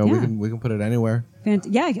simple. We can put it anywhere.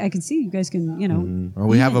 I can see you guys can. Or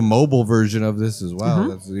we have a mobile version of this as well.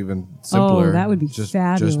 That's even simpler. Oh, that would be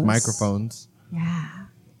fabulous. Just microphones. Yeah.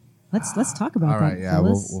 Let's talk about that. All right. Yeah,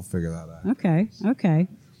 fellas. we'll figure that out. Okay.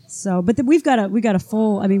 So, but we've got a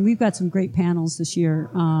full. I mean, we've got some great panels this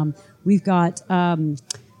year. We've got.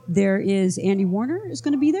 There is Andy Warner is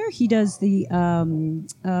going to be there. He does the.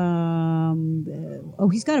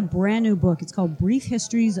 He's got a brand new book. It's called Brief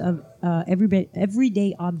Histories of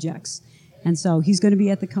Everyday Objects, and so he's going to be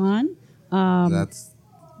at the con.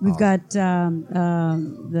 We've got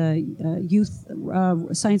the youth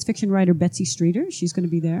science fiction writer Betsy Streeter. She's going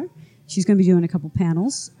to be there. She's going to be doing a couple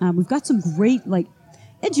panels. We've got some great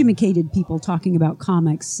educated people talking about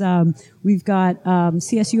comics. We've got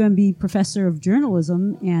CSUMB professor of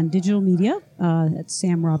journalism and digital media, that's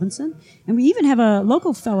Sam Robinson. And we even have a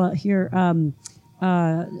local fella here,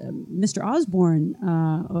 Mr. Osborne,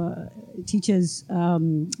 teaches,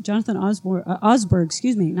 Jonathan Osberg,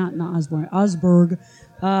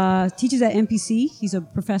 teaches at MPC. He's a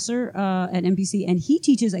professor at MPC, and he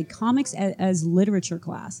teaches a comics as literature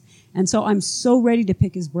class. And so I'm so ready to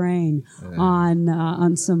pick his brain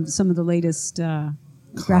on some of the latest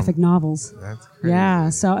graphic novels. That's crazy. Yeah.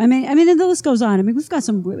 So I mean, and the list goes on. I mean, we've got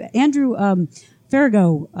some. Andrew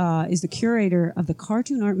Farrago is the curator of the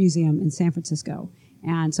Cartoon Art Museum in San Francisco.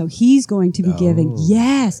 And so he's going to be giving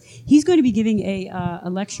a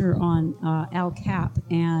lecture on Al Capp.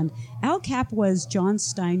 And Al Capp was John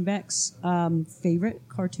Steinbeck's favorite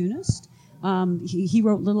cartoonist. He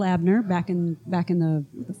wrote Little Abner back in the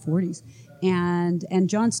 40s. And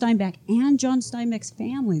John Steinbeck and John Steinbeck's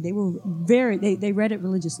family, they read it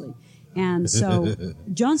religiously. And so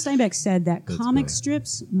John Steinbeck said that comic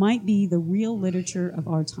strips might be the real literature of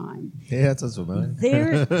our time. Yeah, that's familiar.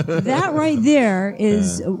 That right there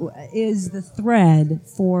is the thread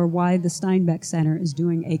for why the Steinbeck Center is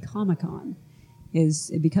doing a Comic-Con,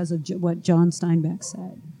 is because of what John Steinbeck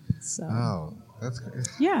said. So. Oh, that's great.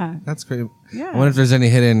 Yeah. That's great. Yeah. I wonder if there's any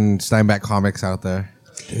hidden Steinbeck comics out there.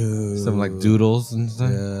 Dude. Some like doodles and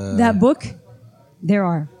stuff. Yeah. That book, there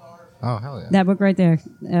are. Oh, hell yeah. That book right there.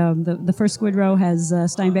 The first Squid Row has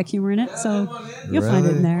Steinbeck humor in it, so you'll find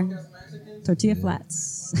it in there. Tortilla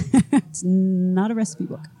flats. It's not a recipe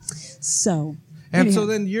book. So. And so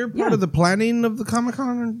then you're part of the planning of the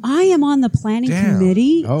Comic-Con? I am on the planning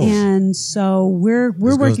committee, and so we're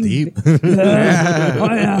working deep. And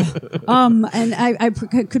I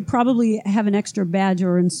could probably have an extra badge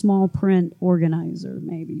or in small print organizer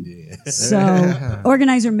maybe. Yeah. So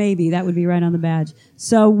organizer maybe that would be right on the badge.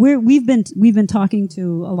 So we've been talking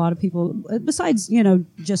to a lot of people besides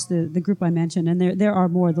just the group I mentioned, and there are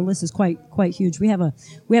more. The list is quite huge. We have a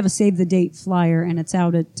save the date flyer, and it's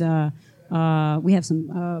out at. We have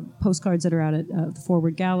some postcards that are out at the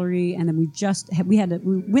Forward Gallery, and then we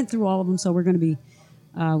went through all of them, so we're going to be.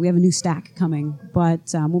 We have a new stack coming,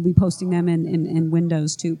 but we'll be posting them in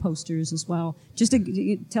Windows too, posters as well, just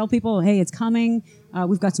to tell people, hey, it's coming.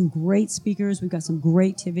 We've got some great speakers. We've got some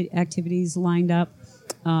great activities lined up.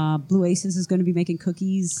 Blue Aces is going to be making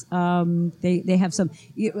cookies. They have some.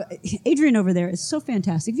 Adrian over there is so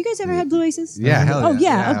fantastic. Have you guys ever had Blue Aces? Yeah, hell yeah. Oh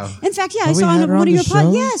yeah. In fact, I Have we saw had on her one on of your the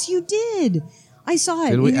show? Yes, you did. I saw it.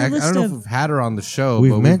 I in your list don't know if of- we've had her on the show, We've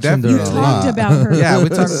but we've mentioned her definitely a lot. talked about her. Yeah, we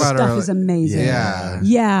talked Her about her. stuff is amazing. Yeah.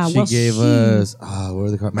 She well, gave us what are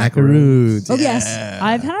they called? Macaroons. Macaroons. Oh yes,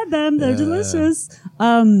 I've had them. They're delicious.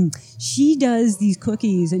 She does these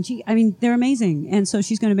cookies, and they're amazing. And so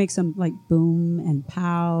she's going to make some like boom and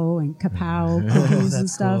pow and kapow cookies and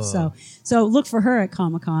stuff. cool. So look for her at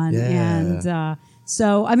Comic-Con, Yeah. and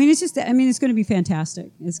So I mean, it's going to be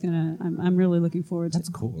fantastic. I'm really looking forward to it. That's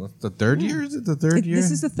cool. That's the third year? Is it the third year?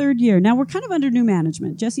 This is the third year. Now we're kind of under new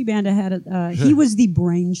management. Jesse Banda he was the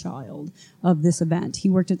brainchild of this event. He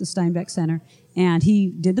worked at the Steinbeck Center, and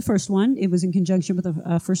he did the first one. It was in conjunction with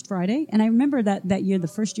the First Friday. And I remember that year, the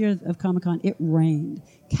first year of Comic-Con, it rained.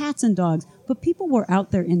 Cats and dogs. But people were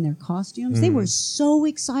out there in their costumes. They were so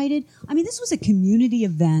excited. I mean, this was a community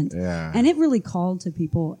event. Yeah. And it really called to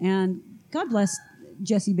people. And God bless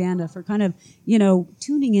Jesse Banda for kind of,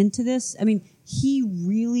 tuning into this. I mean, he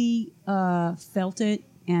really felt it,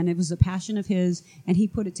 and it was a passion of his, and he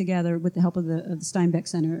put it together with the help of the Steinbeck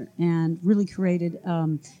Center and really created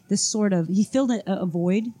this sort of, he filled a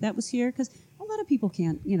void that was here, because a lot of people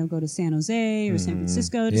can't, go to San Jose or San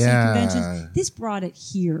Francisco to see conventions. This brought it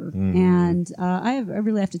here, and I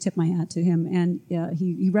really have to tip my hat to him. And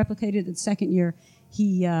he replicated it the second year.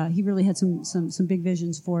 He really had some big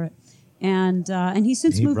visions for it. And he's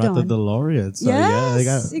since moved on. He brought the DeLorean. So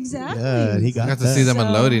yes, exactly. Yeah, he I got to see them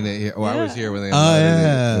unloading it here. Well, I was here when they unloaded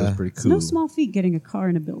it. It was pretty cool. It's no small feat getting a car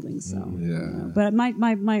in a building. So, but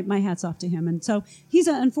my hat's off to him. And so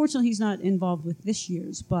unfortunately he's not involved with this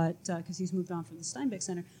year's, but because he's moved on from the Steinbeck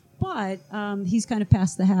Center. But he's kind of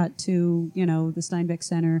passed the hat to the Steinbeck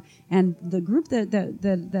Center and the group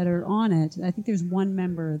that are on it. I think there's one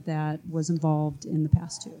member that was involved in the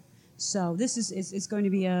past two. So this is going to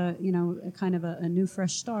be a kind of a new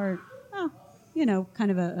fresh start. Kind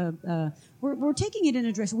of we're taking it in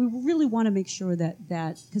a direction. We really want to make sure that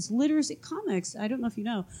because literacy comics, I don't know if you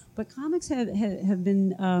know, but comics have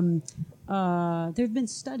been there have been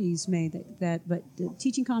studies made that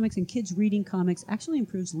teaching comics and kids reading comics actually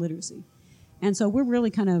improves literacy, and so we're really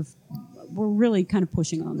kind of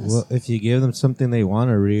pushing on this. Well, if you give them something they want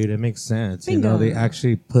to read, it makes sense. Bingo. They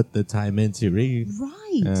actually put the time in to read.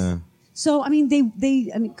 Right. Yeah. So I mean,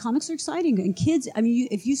 comics are exciting, and kids. I mean,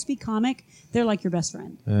 if you speak comic, they're like your best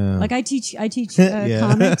friend. Yeah. Like I teach comics,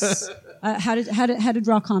 how to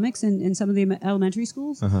draw comics in some of the elementary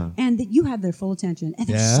schools, and that you have their full attention, and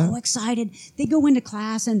they're so excited. They go into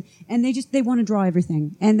class and they want to draw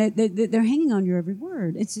everything, and they're hanging on your every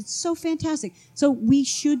word. It's so fantastic. So we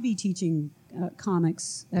should be teaching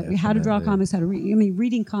comics, how to draw comics, how to read. I mean,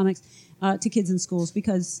 reading comics to kids in schools,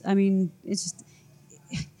 because I mean, it's just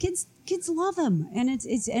kids love them, and it's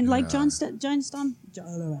like John Steinbeck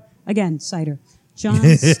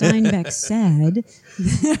said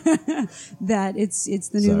that it's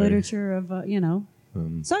the new literature of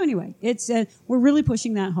So anyway, it's we're really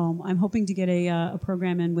pushing that home. I'm hoping to get a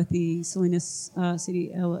program in with the Salinas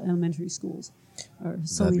City Elementary Schools. Or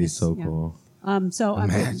Salinas, that'd be so cool. So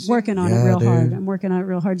I'm working on it real hard. I'm working on it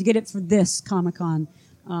real hard to get it for this Comic-Con.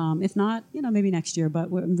 If not, maybe next year. But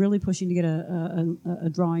we're really pushing to get a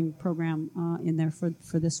drawing program in there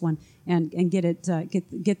for this one, and get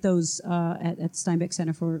those at Steinbeck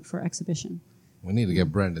Center for exhibition. We need to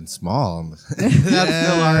get Brendan Small on this.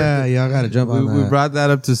 Y'all got to jump on that. We brought that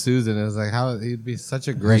up to Susan. It was like, how he'd be such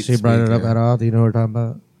a great She brought it up at all? Do you know what we're talking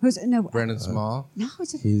about? Who's no Brendan Small. No,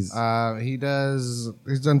 he's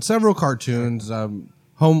done several cartoons. Home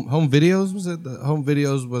videos, was it? The home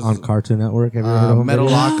videos was on Cartoon Network. Have you heard of Home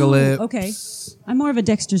Metalocalypse? Oh, okay. I'm more of a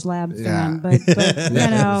Dexter's Lab fan, but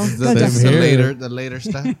the later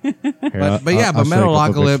stuff. but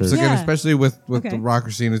Metalocalypse again, especially with the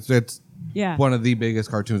rocker scene, it's one of the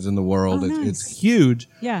biggest cartoons in the world. It's huge.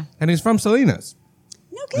 Yeah, and he's from Salinas.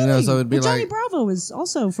 No kidding. So it'd be Johnny Bravo is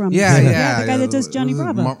also from the guy that does Johnny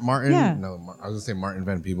Bravo. Martin. No, I was gonna say Martin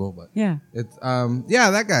Van Peebles, but it's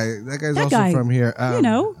that guy. That guy's that also guy. from here.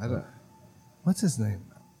 What's his name?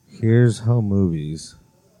 Here's Home Movies.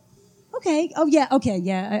 Okay. Oh yeah. Okay.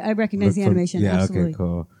 Yeah. I recognize the animation. Yeah. Absolutely. Okay.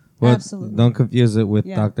 Cool. Well, absolutely. Don't confuse it with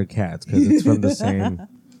Dr. Katz, because it's from the same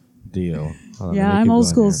deal. I'm old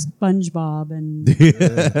school SpongeBob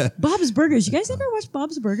and Bob's Burgers. You guys ever watch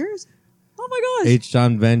Bob's Burgers? Oh my gosh! H.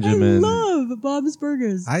 John Benjamin. I love Bob's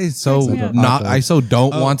Burgers. I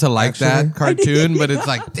don't want to like that cartoon, but it's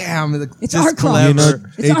like, damn, it's art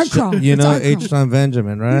clever. It's art crawl. You know H. John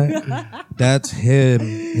Benjamin, right? That's him,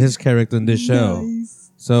 his character in this show. Nice.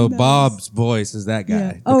 So Bob's voice is that guy.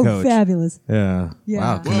 Yeah. The coach. Fabulous. Yeah.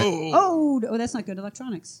 Wow. Oh, that's not good.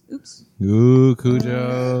 Electronics. Oops. Ooh,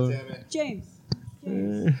 Cujo. James.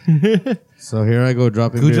 So here I go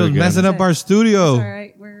dropping. Cujo's messing up our studio. That's all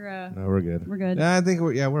right. No, we're good. We're good. Yeah, I think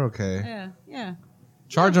we're okay. Yeah.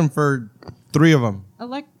 Charge them for 3 of them.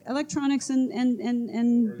 Electronics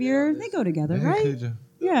and beer, they go together, right? Cujo.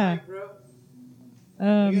 Yeah.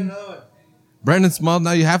 Brendan Small,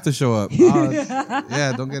 now you have to show up. Don't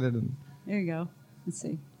get it. There you go. Let's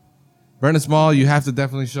see. Brendan Small, you have to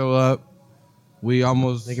definitely show up. We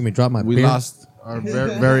almost making me drop my we beer. lost our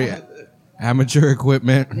very amateur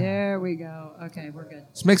equipment. There we go. Okay, we're good.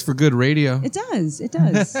 This makes for good radio. It does. It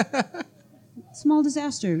does. Small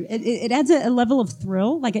disaster. It adds a level of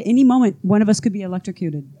thrill. Like at any moment, one of us could be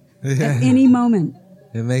electrocuted. At any moment.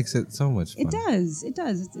 It makes it so much fun. It does. It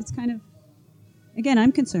does. It's kind of... Again,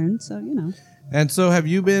 I'm concerned, so, And so have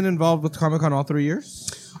you been involved with Comic-Con all 3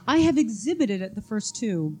 years? I have exhibited at the first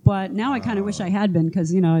 2, but now I kind of wish I had been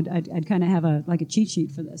because, I'd kind of have a cheat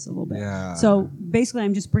sheet for this a little bit. Yeah. So basically,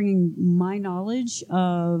 I'm just bringing my knowledge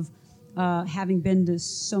of having been to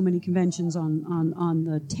so many conventions on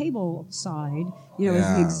the table side,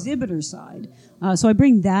 as the exhibitor side. So I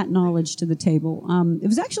bring that knowledge to the table. It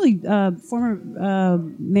was actually former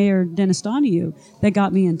Mayor Dennis Donahue that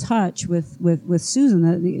got me in touch with Susan,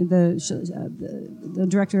 the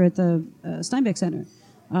director at the Steinbeck Center.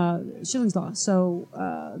 Schilling's Law. So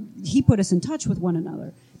he put us in touch with one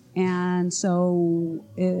another. And so,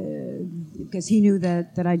 because he knew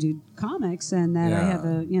that I do comics and that I have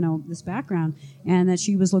this background, and that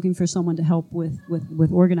she was looking for someone to help with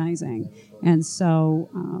organizing. And so,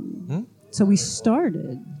 so we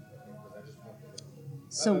started.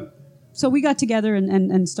 So we got together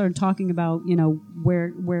and started talking about,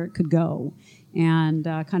 where it could go. And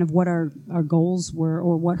kind of what our goals were,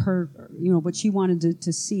 or what her, what she wanted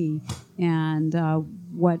to see, and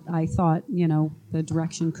what I thought, the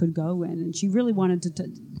direction could go in. And she really wanted to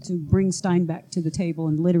bring Steinbeck to the table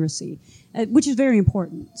and literacy, which is very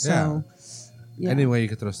important. So, any way you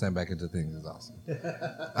could throw Steinbeck into things is awesome.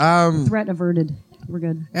 Threat averted. We're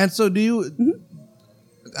good. And so do you...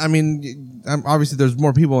 I mean, obviously there's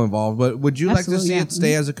more people involved, but would you like to see it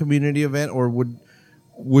stay as a community event, or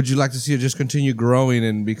would you like to see it just continue growing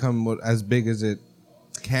and become as big as it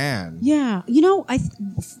can? Yeah,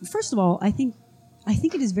 first of all, I think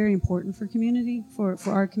it is very important for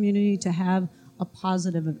our community to have a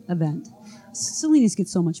positive event. Salinas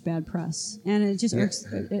gets so much bad press, and it just irks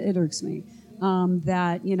me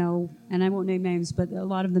that and I won't name names, but a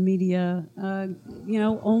lot of the media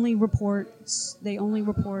only report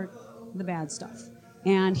the bad stuff.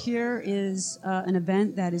 And here is an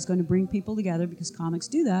event that is going to bring people together, because comics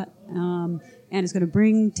do that, and it's going to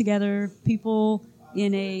bring together people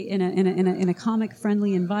in a comic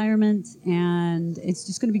friendly environment, and it's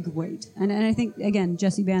just going to be great. And I think, again,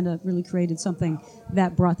 Jesse Banda really created something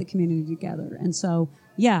that brought the community together. And so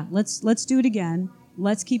let's do it again.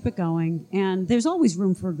 Let's keep it going. And there's always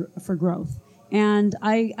room for growth. And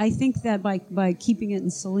I think that by keeping it in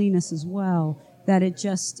Salinas as well, that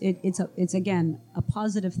it's again a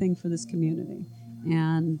positive thing for this community,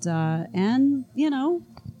 and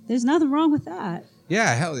there's nothing wrong with that.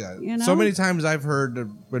 Yeah, hell yeah. So many times I've heard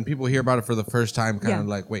when people hear about it for the first time, kind of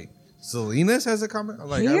like, wait, Salinas has a comic?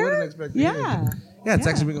 Like, here? I wouldn't expect it. Yeah, it's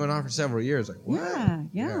actually been going on for several years. Like, what?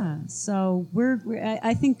 Yeah. So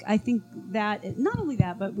I think that not only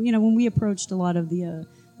that, but when we approached a lot of the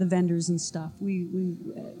vendors and stuff, we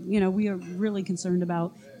are really concerned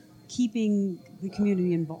about keeping the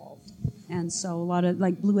community involved. And so a lot of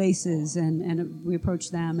like Blue Aces, and we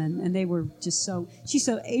approached them, and they were just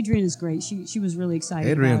Adrian is great. She was really excited.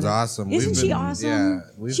 Adrian's about it. awesome. Isn't she awesome?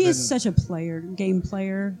 Yeah, she is such a game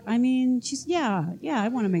player. I mean, she's I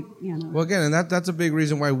want to make Well, again, and that's a big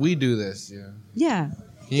reason why we do this. Yeah.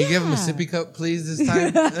 Can you give him a sippy cup, please, this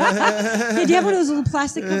time? Did you have one of those little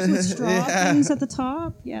plastic cups with straw things at the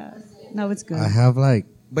top? Yeah. No, it's good. I have But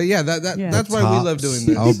that's why we love doing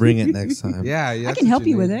this. I'll bring it next time. Yeah, I can help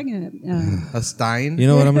you with it. A Stein. You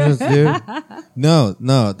know what I'm gonna do? No,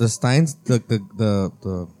 the Stein's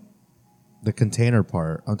the container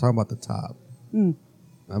part. I'm talking about the top.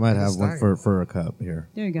 I might have one for a cup here.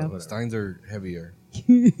 There you go. The Steins are heavier.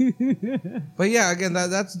 But yeah, again,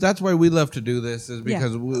 that's why we love to do this, is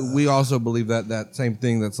because we also believe that same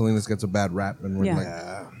thing, that Salinas gets a bad rap, and we're like,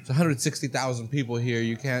 it's 160,000 people here.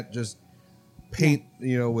 You can't just paint,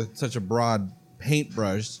 with such a broad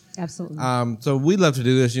paintbrush. Absolutely. So we love to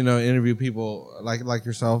do this, interview people like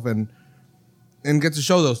yourself, and get to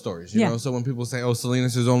show those stories. You know, so when people say, "Oh,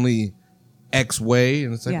 Salinas is only X way,"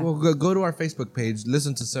 and it's like, well, go to our Facebook page,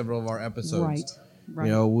 listen to several of our episodes.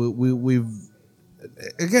 Right. We've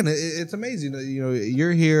again, it's amazing.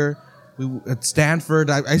 You're here. At Stanford,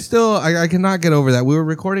 I cannot get over that. We were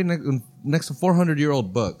recording next to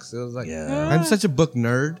 400-year-old books. It was like, I'm such a book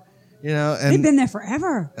nerd. And they've been there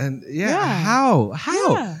forever. And how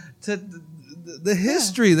to the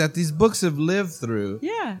history that these books have lived through.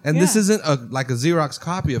 Yeah. And this isn't like a Xerox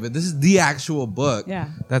copy of it. This is the actual book. Yeah.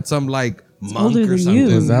 That's some like monk or something.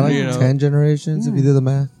 Is that like 10 generations if you do the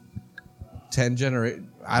math? 10 generation.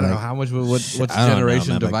 I don't know how much. What's I don't know, generation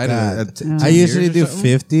man, but divided? God. At 10 I usually years or do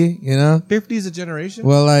something? 50. 50 is a generation.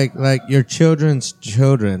 Well, like your children's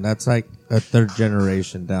children. That's like a third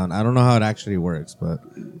generation down. I don't know how it actually works, but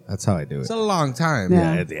that's how I do it. It's a long time.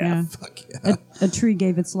 Yeah. Fuck yeah. A tree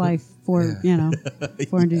gave its life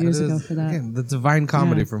 400 years ago for that. Again, the Divine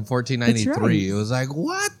Comedy Yeah. from 1493. That's right. It was like,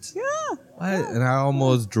 what? Yeah. What? And I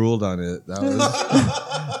almost drooled on it. That was.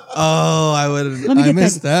 I would. Let me I get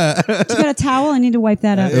missed that. that. You got a towel? I need to wipe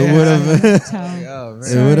that up. It would have. Towel. Oh,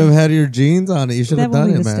 man. It would have had your jeans on it. You should have That will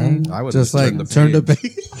done leave it, a man. stain. I would Just have like turned turn the the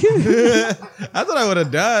page. That's what I would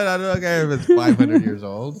have done. I don't care if it's 500 years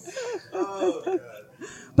old.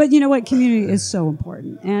 But you know what? Community is so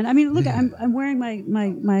important. And I mean, look, I'm wearing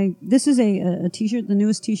my this is a t-shirt, the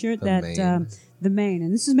newest t-shirt the Main,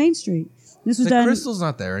 and this is Main Street. This was The done. crystal's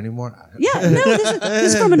not there anymore. Yeah, no,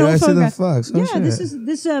 this is from an Did old I see the photograph. fox? Oh, Yeah, shit.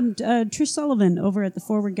 this Trish Sullivan over at the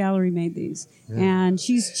Forward Gallery made these, and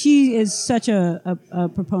she is such a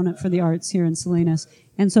proponent for the arts here in Salinas,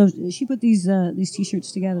 and so she put these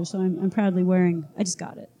t-shirts together. So I'm proudly wearing. I just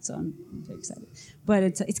got it, so I'm very excited. But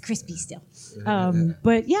it's crispy still.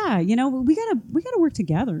 But yeah, we gotta work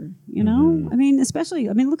together. I mean, especially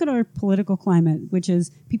look at our political climate, which is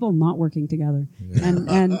people not working together,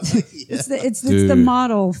 and it's the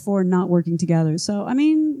model for not working together. So I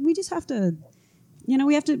mean, we just have to.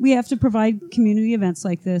 We have to provide community events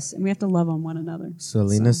like this, and we have to love on one another.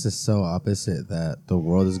 Salinas is so opposite that the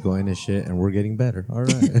world is going to shit and we're getting better. All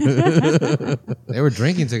right. They were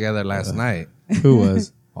drinking together last night. Who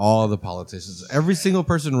was? All the politicians. Every single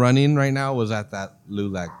person running right now was at that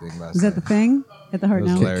LULAC thing last Is night. that the thing at the Heart It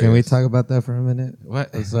was Now? hilarious. Can we talk about that for a minute?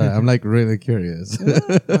 What? Sorry, I'm like really curious.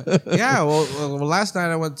 Yeah, well, last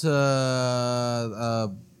night I went to a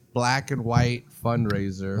black and white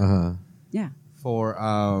fundraiser Yeah. for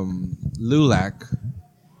LULAC.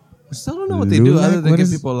 I still don't know what they do LULAC? other than What give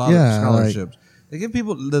is- people a lot yeah, of scholarships. They give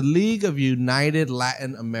people the League of United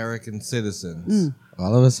Latin American Citizens.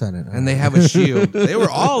 All of a sudden. And they have a shield. They were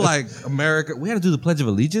all like America. We had to do the Pledge of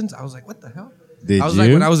Allegiance. I was like, what the hell? Did I was you?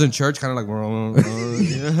 like, when I was in church, kind of like, how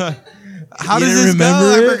You does didn't this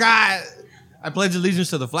remember go? it? I forgot. I pledge allegiance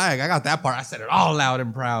to the flag. I got that part. I said it all loud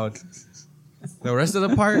and proud. The rest of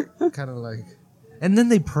the part, kind of like, and then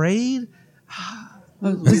they prayed.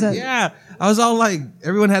 Was that, Yeah, I was all like,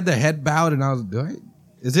 everyone had their head bowed, and I was,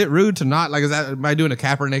 is it rude to not like? Am I doing a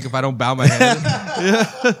Kaepernick if I don't bow my head?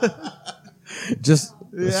 Just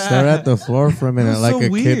stare at the floor for a minute was like so a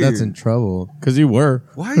kid that's weird. in trouble. Because you were.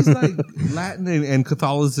 Why is like Latin and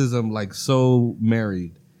Catholicism like so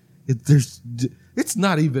married? It's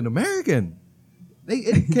not even American.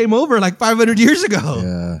 It came over like 500 years ago.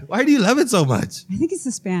 Yeah. Why do you love it so much? I think it's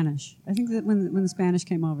the Spanish. I think that when the Spanish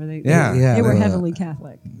came over, they Yeah. they were Yeah. heavily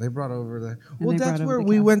Catholic. They brought over the. And Well, they that's brought over where the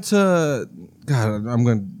we Catholic. went to. God, I'm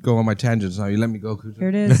going to go on my tangents now. You let me go, Kuja. Here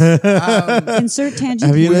it is. Insert tangent.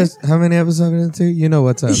 Have you here. listened? How many episodes have you listened to? You know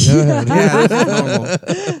what's up. Go ahead. Yeah, that's normal.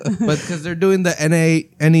 But because they're doing the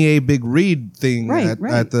NEA Big Read thing Right, at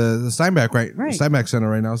right. the Steinbeck Right. Steinbeck Center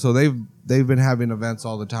right now. So they've been having events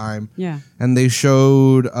all the time. Yeah. And they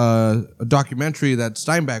showed a documentary that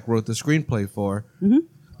Steinbeck wrote the screenplay for. Mm-hmm.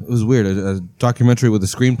 It was weird, a documentary with a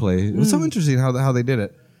screenplay. It was so interesting how they did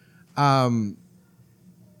it.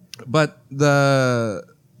 But there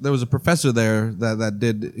was a professor there that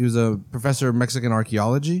did. He was a professor of Mexican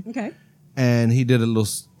archaeology. Okay. And he did a little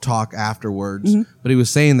talk afterwards. But he was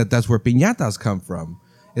saying that that's where piñatas come from.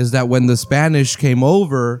 Is that when the Spanish came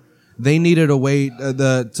over, they needed a way to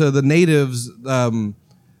the natives.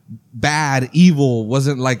 Bad, evil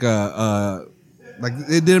wasn't like like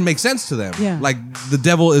it didn't make sense to them. Yeah. Like the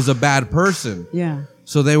devil is a bad person. Yeah.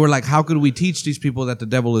 So they were like, how could we teach these people that the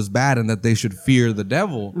devil is bad and that they should fear the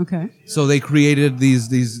devil? Okay. So they created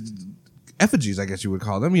these effigies, I guess you would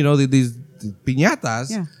call them. These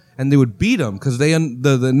piñatas. Yeah. And they would beat them because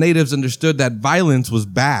the natives understood that violence was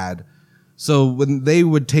bad. So when they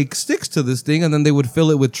would take sticks to this thing and then they would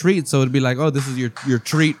fill it with treats, so it'd be like, oh, this is your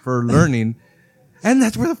treat for learning. And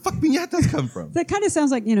that's where the fuck piñatas come from. That kind of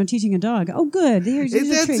sounds like teaching a dog. Oh, good. Here's a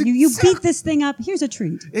That's treat. You beat this thing up. Here's a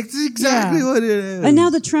treat. It's exactly Yeah. what it is. And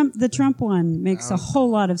now the Trump one makes a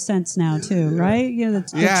whole lot of sense now too, right? The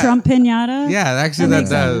Yeah. Trump pinata. Yeah, actually that that makes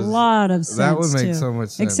does. a lot of sense. That would make too. so much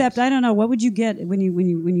sense. Except I don't know, what would you get when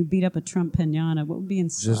you beat up a Trump pinata? What would be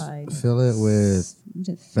Just inside? fill it with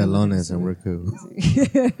Just pelones and we're cool.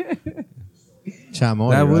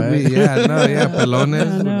 Chamoy, That would right? be,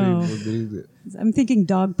 pelones No. would be I'm thinking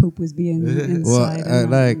dog poop was being Well, inside.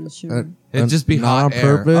 I'm not like, really sure. It'd just be not hot on air.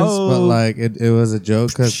 purpose, but Oh. like it was a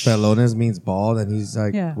joke because pelones means bald, and he's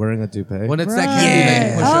like Yeah. wearing a toupee. when it's that Right. candy that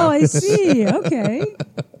you push Oh, up. I see. Okay.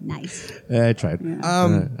 Nice. Yeah, I tried.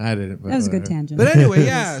 Yeah. I didn't. That was a good tangent. But anyway,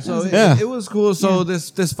 yeah. So Yeah. it was cool. So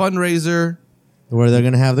this fundraiser, Where they're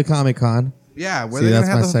gonna have the Comic-Con. yeah, where See, they're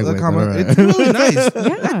gonna that's have my the segue, comic. but all right. It's really nice.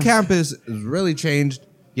 Yeah. That campus has really changed.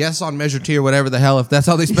 Yes, on Measure T or whatever the hell. If that's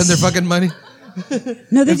how they spend their fucking money.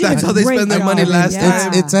 No, they If did that's a how they great spend their job. money last Yeah.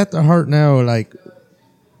 time. It's at the heart now, like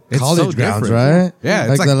It's college so grounds, different. right? Yeah,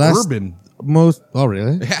 it's like the last urban. Most. Oh,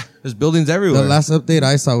 really? Yeah, there's buildings everywhere. The last update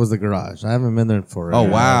I saw was the garage. I haven't been there for. Oh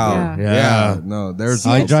wow! Yeah. Yeah. No, there's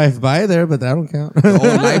I drive by there, but that don't count. the old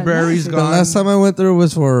Yeah, library's nice. The gone. last time I went there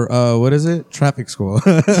was for what is it? Traffic school.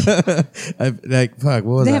 Like fuck, what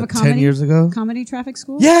was They that? have a comedy 10 years ago. comedy traffic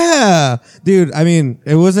school. Yeah, dude. I mean,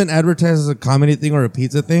 it wasn't advertised as a comedy thing or a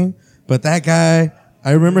pizza thing, but that guy,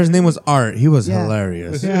 I remember his name was Art. He was Yeah.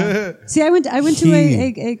 hilarious. Yeah. See, I went to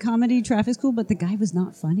He- a comedy traffic school, but the guy was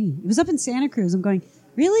not funny. It was up in Santa Cruz. I'm going,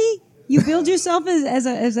 really? You build yourself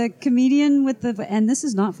as a comedian with the, and this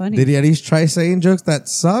is not funny. Did he at least try saying jokes that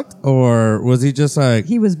sucked, or was he just like?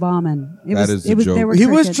 He was bombing. It That was, is the it was, joke. there were He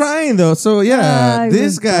was crickets. trying though, so yeah. I This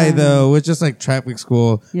was guy trying. though was just like traffic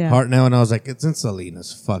school, Yeah. Heart now, and I was like, it's in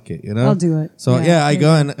Salinas, fuck it, you know. I'll do it. So Yeah. yeah, I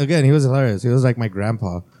go and again, he was hilarious. He was like my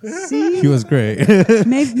grandpa. See? He was great.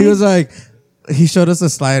 Maybe- He was like, he showed us a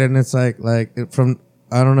slide, and it's like from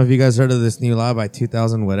I don't know if you guys heard of this new law by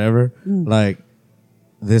 2000 whatever, like.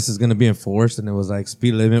 This is gonna be enforced, and it was like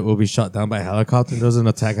speed limit will be shot down by helicopter. There was an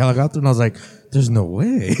attack helicopter, and I was like, "There's no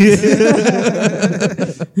way."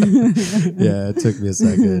 Yeah, it took me a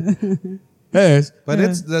second. Anyways, But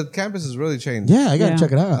it's the campus has really changed. yeah, I gotta Yeah.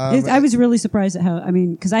 check it out. I was really surprised at how, I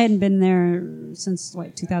mean, because I hadn't been there since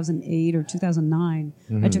like 2008 or 2009.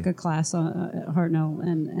 I took a class at Hartnell,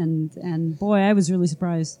 and boy, I was really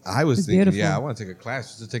surprised. I was It's thinking, beautiful. yeah, I want to take a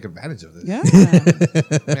class just to take advantage of this. Yeah.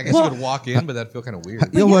 I, mean, I guess Well- you could walk in, but that'd feel kind of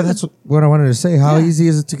weird. Yo, well, that's what I wanted to say. How Yeah. easy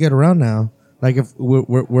is it to get around now? Like, if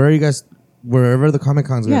where are you guys? Wherever the Comic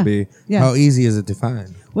Con's gonna Yeah. be, Yeah. how easy is it to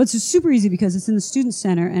find? Well, it's super easy because it's in the student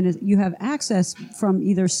center, and you have access from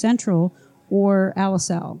either Central or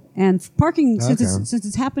Alisal. And parking, since Okay.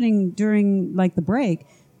 it's happening during like the break,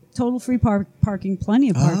 total free parking, plenty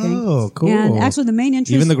of parking. Oh, cool. And actually, the main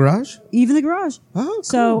entrance, Even the garage? even the garage. Oh, cool.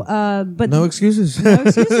 So, but No excuses. no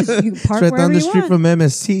excuses. You can It's park right wherever down the you street want. from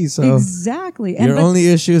MST. So Exactly. your but- only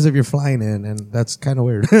issue is if you're flying in, and that's kind of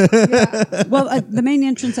weird. well, the main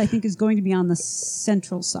entrance I think is going to be on the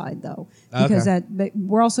central side though, because Okay. but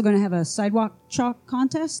we're also going to have a sidewalk chalk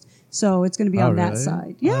contest, so it's going to be Oh, on that really?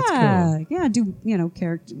 side. Oh, that's Yeah, cool. yeah. Do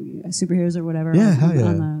superheroes or whatever? Yeah, on, hell yeah.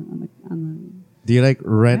 on Do you like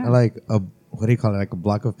rent Yeah. like a what do you call it? Like a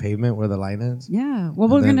block of pavement where the line is? the yeah. Well,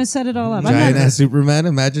 we're then going to set it all up. I'm Giant not- ass Superman.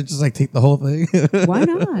 Imagine just like take the whole thing. Why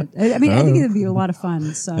not? I mean, I think it would be a lot of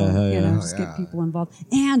fun. So yeah. just Yeah. get people involved.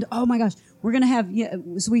 And oh my gosh, we're gonna have. Yeah,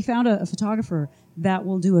 so we found a photographer that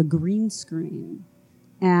will do a green screen.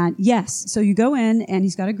 And yes, so you go in and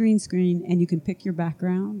he's got a green screen and you can pick your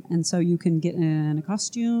background. And so you can get in a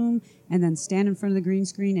costume and then stand in front of the green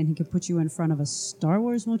screen and he can put you in front of a Star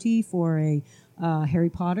Wars motif or a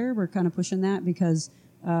Harry Potter. We're kind of pushing that because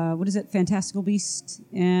what is it? Fantastical Beast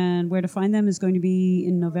and Where to Find Them is going to be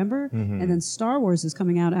in November. And then Star Wars is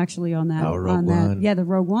coming out actually on that. Oh, Rogue on that. One. Yeah, the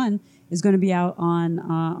Rogue One is going to be out on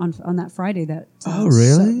that Friday. Oh,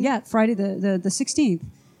 really? So, yeah, Friday the 16th.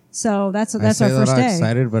 So that's I our say that first all day.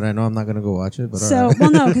 excited, but I know I'm not gonna go watch it. But So, all right.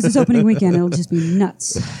 well, no, because it's opening weekend. It'll just be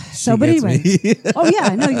nuts. So, but gets anyway. me. Oh,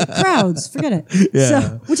 yeah, no, crowds. Forget it. Yeah. So,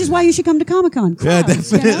 which is why you should come to Comic-Con. Yeah, Crowds,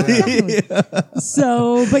 definitely. Exactly.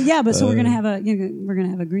 So, but yeah, so we're going to have we're going to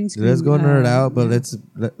have a green screen. Let's go nerd out, but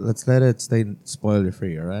yeah. let's let it stay spoiler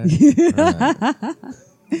free. All right. All right.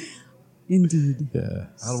 Indeed. Yeah.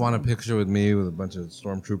 I'd want a picture with me with a bunch of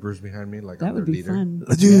stormtroopers behind me, like That I'm their would be leader. fun.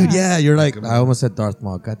 Dude, yeah, you're like I almost said Darth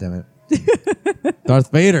Maul. God damn it. Darth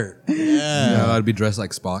Vader. Yeah, I'd be dressed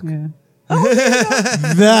like Spock. Yeah.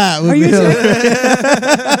 That would Are you be a hilarious.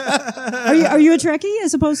 Are you a Trekkie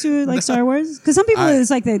as opposed to like Star Wars? Because some people I-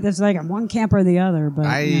 it's like there's like one camp or the other. But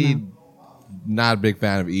Not a big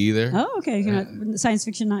fan of either. Oh, okay. You're not, science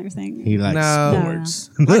fiction not your thing. He likes No. sports.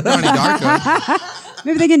 Like Donnie Darko.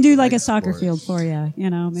 Maybe they can do like a soccer sports. field for you. You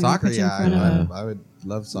know, maybe Soccer, put you in yeah, front of I would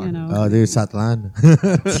love soccer. you know. Oh, dude, Satlan.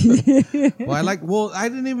 Well, I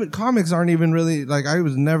didn't even, comics aren't even really, like, I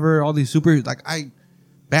was never all these super, like,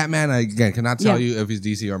 Batman, I again cannot tell Yeah. you if he's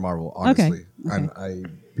DC or Marvel, honestly. Okay. And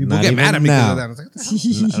people Not get mad even at me because now. of that. I was like, what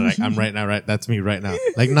the hell? Like, I'm right now, right? That's me right now.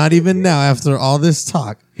 Like, not even now after all this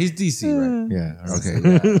talk. He's DC, right? Yeah. all right. Okay,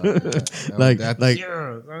 yeah. Like- That's- like-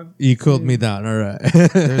 yeah, You cooled me down. All right.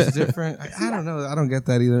 there's different. I don't know. I don't get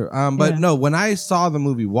that either. But Yeah. no, when I saw the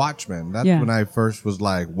movie Watchmen, that's Yeah. when I first was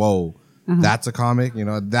like, whoa, that's a comic. You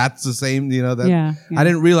know, that's the same. You know, that Yeah. I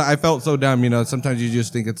didn't realize. I felt so dumb. You know, sometimes you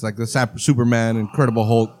just think it's like the Superman, Incredible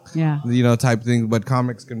Hulk. Yeah. You know, type thing. But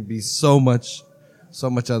comics can be so much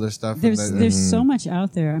other stuff. There's so much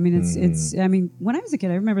out there. I mean, it's. I mean, when I was a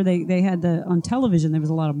kid, I remember they had on television. There was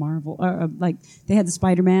a lot of Marvel. Like they had the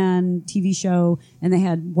Spider-Man TV show, and they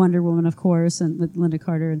had Wonder Woman, of course, and with Linda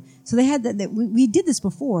Carter. And so they had that. We did this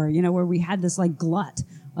before, you know, where we had this like glut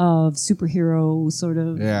of superhero sort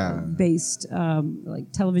of based like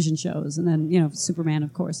television shows, and then you know Superman,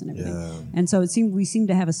 of course, and everything. Yeah. And so we seemed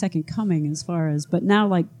to have a second coming as far as, but now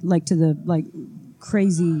like to the like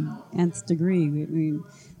crazy nth degree. I mean,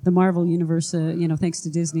 the Marvel universe, you know, thanks to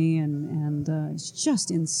Disney, and it's just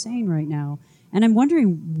insane right now. And I'm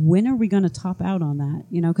wondering, when are we going to top out on that?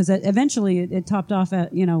 You know, because eventually it topped off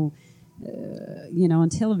at you know, on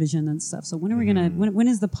television and stuff. So when are we going to? When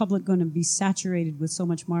is the public going to be saturated with so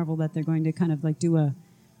much Marvel that they're going to kind of like do a?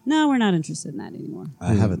 No, we're not interested in that anymore.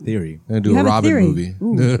 I have a theory. They're going to do a Robin movie.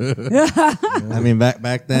 I mean,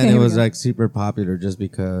 back then it was like super popular just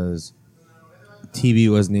because TV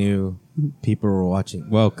was new. People were watching.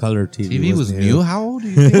 Well, color TV. TV was new. How old are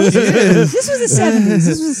you? Think This was the 70s.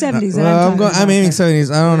 This was the 70s. Well, I'm aiming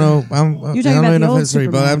 70s. I don't know. You're talking about the old history,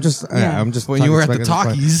 but I'm just. Yeah. I'm just. when you were at the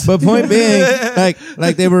talkies. But point being,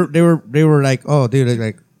 like they were like, oh,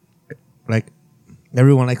 dude, like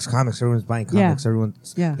everyone likes comics. Everyone's buying comics.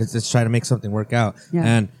 Everyone's. Let's try to make something work out. Yeah.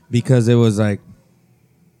 And because it was like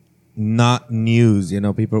not news, you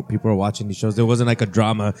know, people are watching these shows. There wasn't like a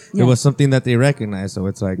drama. It was something that they recognized. So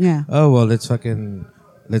it's like, oh well, let's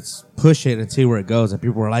push it and see where it goes. And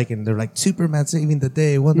people were liking. They're like, Superman saving the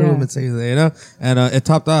day, Wonder Woman saving the day, you know. And it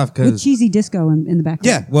topped off because with cheesy disco in the background.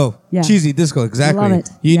 Yeah, well, cheesy disco, exactly. Love it.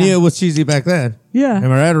 You knew it was cheesy back then. Yeah, am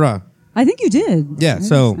I right or wrong? I think you did. Yeah,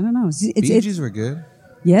 so I don't know. Bee Gees were good.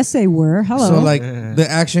 Yes, they were. Hello. So like the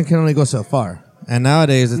action can only go so far, and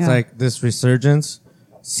nowadays it's like this resurgence.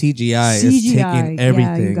 CGI is taking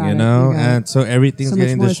everything, you know, and so everything's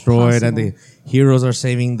getting destroyed, and the heroes are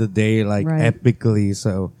saving the day like epically.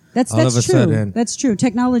 So that's all of a true. sudden, that's true.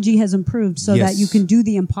 Technology has improved so that you can do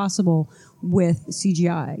the impossible with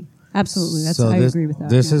CGI. Absolutely, I agree with that.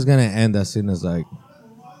 This is gonna end as soon as like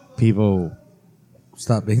people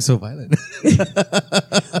stop being so violent.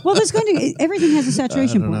 Well, there's going to everything has a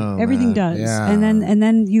saturation point. Everything does, and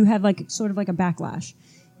then you have like sort of like a backlash.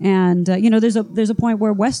 And you know, there's a point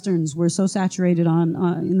where westerns were so saturated on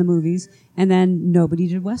in the movies, and then nobody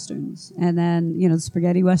did westerns. And then you know, the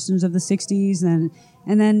spaghetti westerns of the '60s, and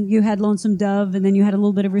then you had Lonesome Dove, and then you had a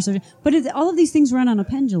little bit of research. But all of these things run on a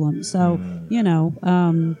pendulum, so you know.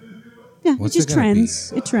 It just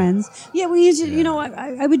trends. It trends. Yeah, we usually, you know,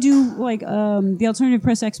 I would do like the Alternative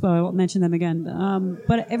Press Expo. I won't mention them again.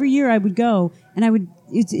 But every year I would go, and I would.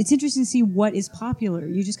 It's interesting to see what is popular.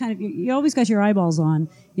 You just kind of you always got your eyeballs on,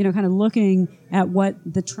 you know, kind of looking at what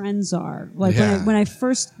the trends are. Like when I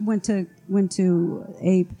first went to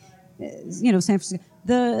APE, you know, San Francisco.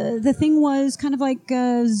 The thing was kind of like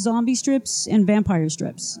zombie strips and vampire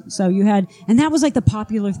strips. So you had, and that was like the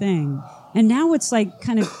popular thing. And now it's like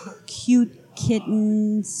kind of cute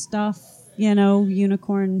kitten stuff, you know,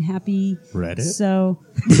 unicorn happy. Reddit. So,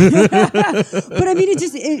 but I mean,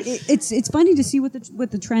 it's funny to see what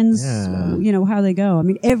the trends, you know, how they go. I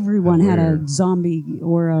mean, everyone had a zombie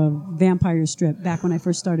or a vampire strip back when I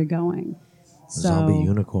first started going. So, zombie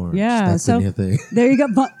unicorn. Yeah. That's so the new thing. There you go.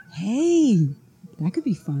 But hey, that could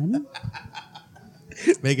be fun.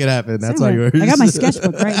 Make it happen. That's all yours. I got my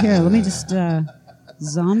sketchbook right here. Let me just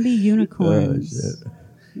zombie unicorns.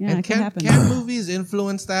 Yeah, it can happen. Can movies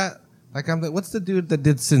influence that? Like, what's the dude that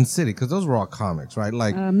did Sin City? Because those were all comics, right?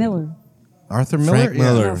 Like Miller. Arthur Miller? Frank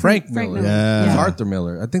Miller. Yeah. Frank Miller. Yeah. It's Arthur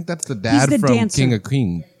Miller. I think that's the dad the from dancer. King of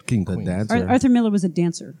Queens. Dancer. Arthur Miller was a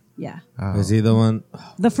dancer. Yeah. Oh. Is he the one?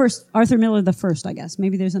 The first Arthur Miller, the first, I guess.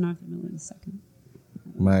 Maybe there's an Arthur Miller in the second.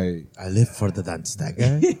 I live for the dance, that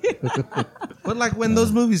guy. But like when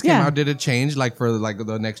those movies came out, did it change? Like for like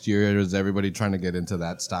the next year, is everybody trying to get into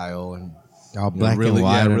that style and all black really, and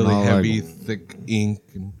white, really and heavy, thick ink?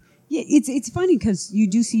 And yeah, it's funny because you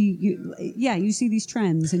do see you see these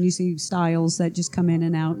trends and you see styles that just come in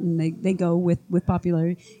and out and they go with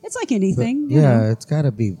popularity. It's like anything. But, you know? It's got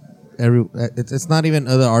to be it's not even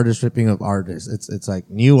other artists ripping of artists. It's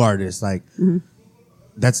like new artists like. Mm-hmm.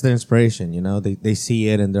 That's their inspiration, you know. They see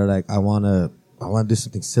it and they're like, I want to I want to do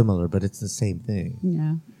something similar, but it's the same thing.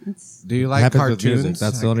 Yeah. Do you It like happens with cartoons? music.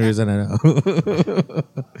 That's the only reason I know.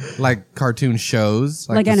 Like cartoon shows,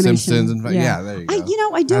 Like The animation. Simpsons. And there you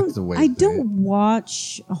go. I That's the way don't. I to do don't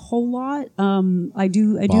watch a whole lot. I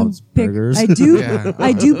do. Bob's pick. Burgers. I do. Yeah.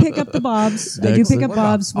 I do pick up the Bobs. I do pick up What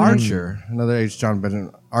about Bobs. when I- Archer, another H. John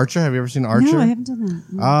Benjamin. Archer, have you ever seen Archer? No, I haven't done that.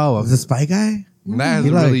 No. Oh, The Spy Guy? that has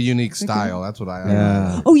You a really like- unique style. That's what I.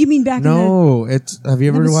 Yeah. Oh, you mean back in No, it's. Have you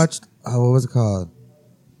ever was- watched? Oh, what was it called?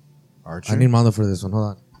 Archer. I need Mondo for this one.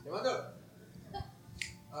 Hold on.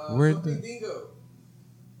 Where the- Dingo.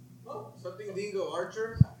 Something Dingo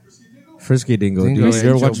Archer. Frisky Dingo. Dingo Do you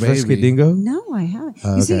ever Angel watch Frisky Baby. Dingo? No, I haven't.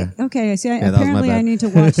 Oh, You see, okay. okay. I see. that was my Apparently, I bad. need to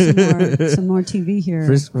watch some more TV here.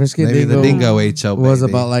 Frisky Maybe Dingo the Dingo HL was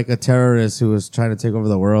baby. about like a terrorist who was trying to take over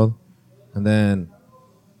the world, and then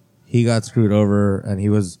he got screwed over, and he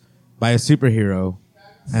was by a superhero,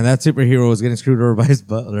 and that superhero was getting screwed over by his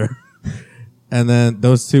butler. And then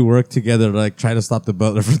those two work together to like try to stop the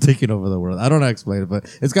butler from taking over the world. I don't know how to explain it, but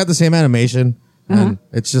it's got the same animation, and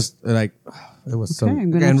it's just like it was so. Okay,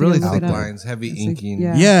 I'm gonna Again, have to really go look thick it up. lines, heavy Let's see. inking.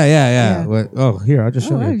 Yeah. Yeah. Yeah. What- oh, here I'll just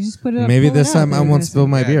show Oh, you. you just put it up. Maybe pull it this out. time I There won't it is. spill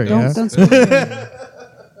my beer. don't- Yeah. Don't spill it.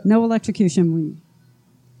 No electrocution.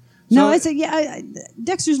 No, I said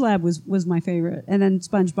Dexter's Lab was my favorite, and then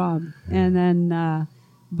SpongeBob, and then.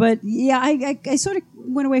 But yeah, I sort of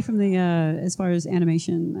went away from the as far as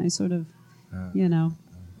animation. I sort of,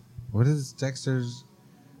 What is Dexter's?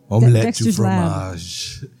 Dexter's Lab.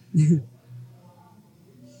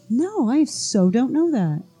 No, I so don't know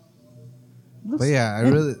that. But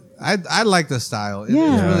yeah, I like the style. It's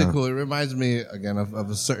Yeah. really cool. It reminds me again of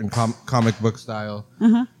a certain comic book style,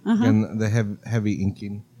 Uh-huh. and the heavy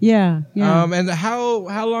inking. Yeah. And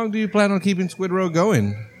how long do you plan on keeping Squid Row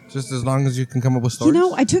going? Just as long as you can come up with stories.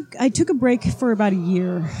 I took a break for about a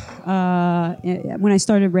year when I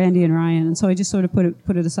started Randie and Ryan, and so I just sort of put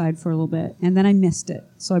it aside for a little bit, and then I missed it.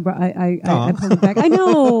 So I pulled it back. I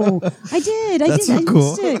know, I did. I missed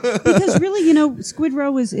it because really, Squid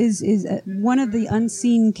Row is one of the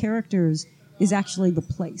unseen characters is actually the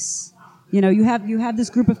place. You have this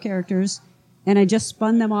group of characters. And I just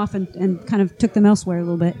spun them off and kind of took them elsewhere a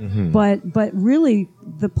little bit. Mm-hmm. But really,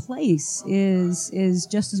 the place is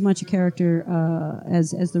just as much a character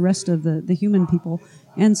as the rest of the human people.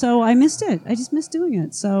 And so I missed it. I just missed doing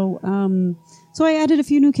it. So I added a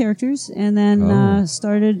few new characters and then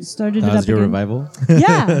started it That up was your again. revival.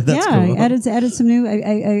 Yeah, That's yeah. cool. I added some new.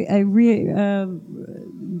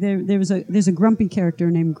 There's a grumpy character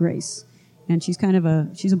named Grace, and she's a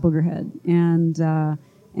boogerhead,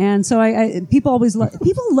 and so people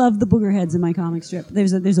love the boogerheads in my comic strip.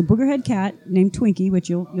 There's a boogerhead cat named Twinkie, which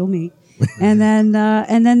you'll meet, and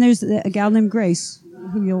then there's a gal named Grace,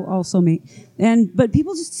 who you'll also meet. But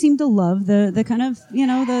people just seem to love the kind of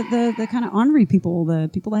the kind of ornery people, the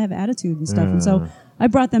people that have attitude and stuff. And so I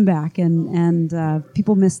brought them back, and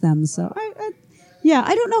people miss them. So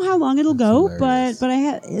I don't know how long it'll go, but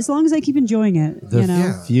as long as I keep enjoying it,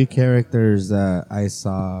 The few characters that I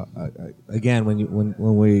saw again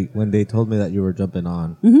when they told me that you were jumping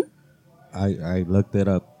on, I looked it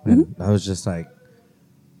up and I was just like,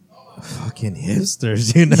 fucking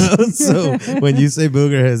hipsters, So when you say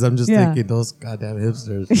boogerheads, I'm just thinking those goddamn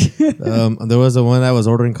hipsters. There was a one that was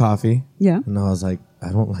ordering coffee, and I was like,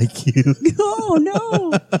 I don't like you. Oh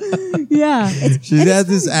no! Yeah, She had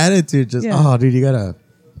this attitude, just dude, you gotta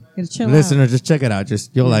chill listener, just check it out.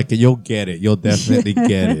 Just you'll like it, you'll get it, you'll definitely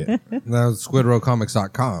get it. That's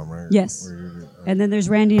SquidRowComics.com, right? Yes, and then there's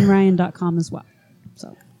RandieandRyan.com as well.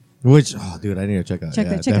 So Which, I need to check out. Check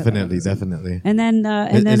that out. Definitely. and then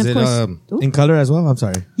Is of it course in color as well? I'm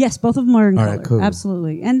sorry. yes, both of them are in All color. right, cool.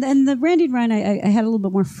 Absolutely. And the Randie and Ryan I had a little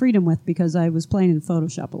bit more freedom with because I was playing in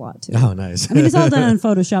Photoshop a lot too. Oh, nice. I mean, it's all done in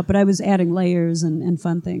Photoshop, but I was adding layers and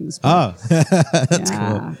fun things. But, that's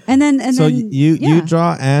yeah. And then So you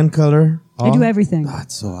draw and color. I do everything.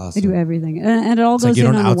 That's so awesome. I do everything, and it all It's goes like you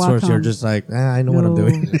in don't on the outsource. Wacom. You're just like, I know what I'm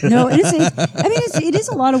doing. No, it is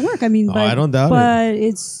a lot of work. I mean, I don't doubt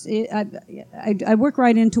it. But I work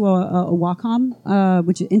right into a Wacom,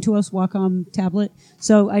 which is Intuos Wacom tablet.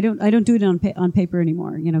 So I don't do it on paper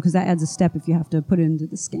anymore, because that adds a step if you have to put it into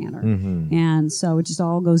the scanner. Mm-hmm. And so it just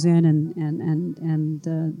all goes in, and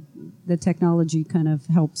the technology kind of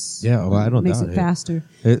helps. Yeah, well, I don't makes doubt it it. faster.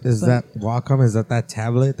 Is that Wacom? Is that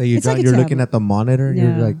tablet that you It's draw? like a You're tablet. looking at the monitor. And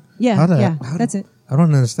You're like, yeah, how that's it. I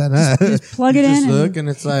don't understand that. Just plug it You in Just and- look, and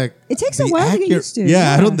it's like It takes a the while to get used to.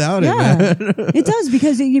 Yeah, I don't doubt it, man. It does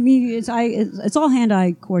because it's all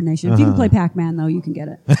hand-eye coordination. If you can play Pac-Man though, you can get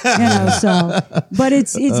it. So but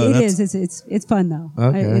it's fun though.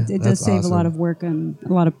 Okay, It does that's save a lot awesome. of work and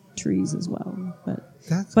a lot of trees as well.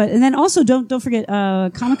 But and then also don't forget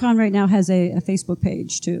Comic-Con right now has a Facebook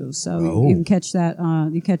page too, so you can catch that.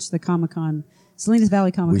 You catch the Comic-Con. Salinas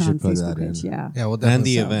Valley Comic Con should plug Facebook that in. page, yeah. Yeah, well, And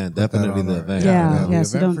the definitely event, put that definitely on the our- event. Yeah. the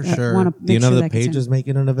So event don't for sure. want to Do you make know sure the that gets page in. is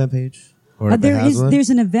making an event page? Or if it has one? There's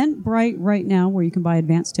an Eventbrite right now where you can buy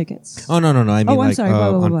advance tickets. Oh no! I mean I'm like sorry.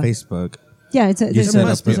 Whoa, on whoa. Facebook. Yeah, it's a You there's said a,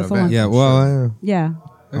 must be there's an a full on. event. Yeah. Well, Again,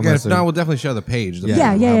 Unless if not, we'll definitely share the page. The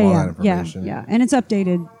Yeah. page will have all that Yeah, information. and it's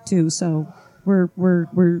updated too. So we're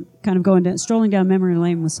kind of strolling down memory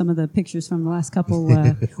lane with some of the pictures from the last couple,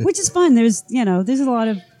 which is fun. There's a lot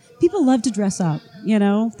of people love to dress up.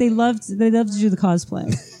 They love to do the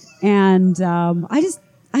cosplay, and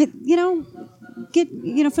I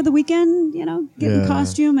get for the weekend, get in Yeah.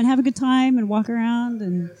 costume and have a good time and walk around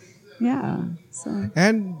and so.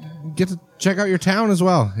 And get to check out your town as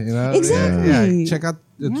well. Exactly. Yeah, check out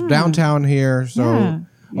it's Yeah. downtown here. So, Yeah.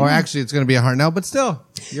 or Yeah. actually, it's going to be a Hartnell, but still,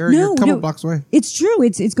 you're a couple blocks away. It's true.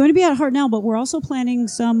 It's going to be at Hartnell, but we're also planning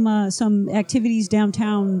some activities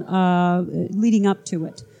downtown leading up to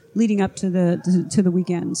it, leading up to the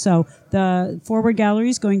weekend. So the Forward Gallery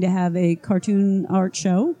is going to have a cartoon art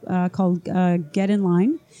show called Get in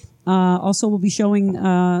Line. Also, we'll be showing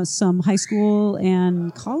some high school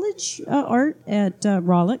and college art at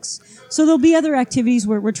Rolex. So there'll be other activities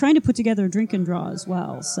where we're trying to put together a drink and draw as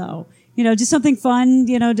well. So, just something fun,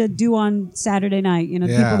 to do on Saturday night. Yeah.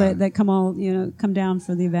 People that come down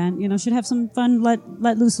for the event, should have some fun,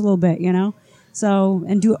 let loose a little bit, So,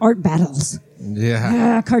 and do art battles.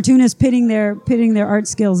 Yeah. Cartoonists pitting their art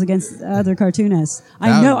skills against other cartoonists.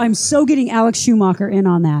 I know. I'm so getting Alex Schumacher in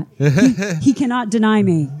on that. He cannot deny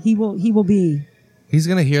me. He will be. He's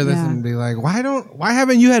going to hear this Yeah. and be like, why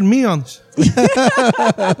haven't you had me on?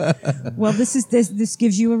 Well, this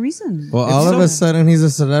gives you a reason. well, all of a sudden he's a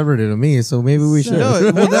celebrity to me, so maybe we should.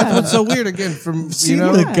 No, well, that's what's so weird again from, See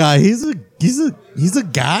the guy? He's a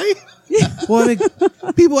guy. well,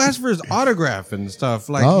 people ask for his autograph and stuff.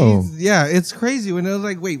 Like, it's crazy when it was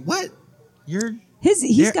like, wait, what?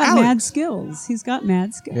 He's got Alex. mad skills. He's got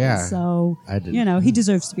mad skills. Yeah. So I didn't. he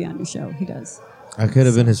deserves to be on your show. He does. I could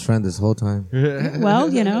have been his friend this whole time.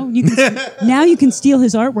 Well, now you can steal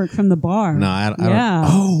his artwork from the bar. No, I don't. Yeah.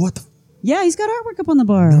 Oh, what the? Yeah, he's got artwork up on the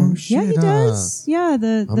bar. No Yeah, he shit, does. Yeah,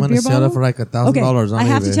 the I'm beer gonna sell bottle. it for like $1,000 on I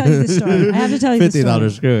have to eBay. tell you this story. I have to tell you this story.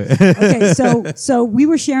 $50. Screw it. Okay, so we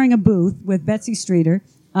were sharing a booth with Betsy Streeter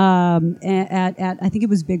at I think it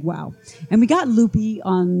was Big Wow, and we got loopy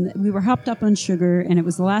on. We were hopped up on sugar, and it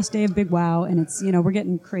was the last day of Big Wow, and it's we're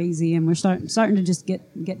getting crazy, and we're starting to just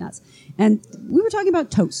get nuts, and we were talking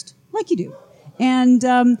about toast, like you do, and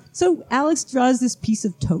so Alex draws this piece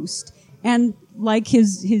of toast, and like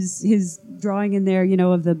his drawing in there,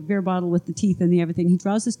 of the beer bottle with the teeth and the everything, he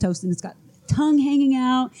draws this toast, and it's got tongue hanging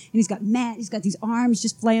out, and he's got these arms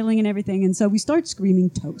just flailing and everything, and so we start screaming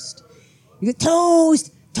toast. You go,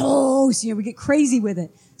 toast, toast. We get crazy with it.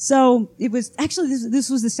 So it was actually this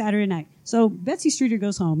was the Saturday night. So Betsy Streeter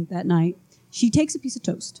goes home that night. She takes a piece of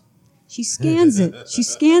toast. She scans it. She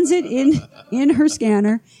scans it in her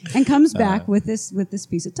scanner and comes back with this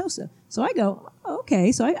piece of toast. So I go, oh,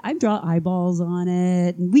 okay. So I draw eyeballs on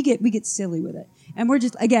it, and we get silly with it. And we're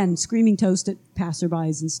just, again, screaming toast at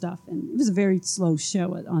passerbys and stuff. And it was a very slow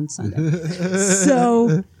show on Sunday.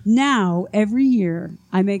 So now every year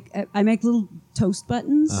I make little toast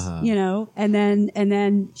buttons, and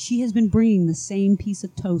then she has been bringing the same piece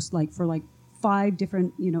of toast for 5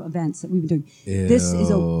 different events that we've been doing. Ew,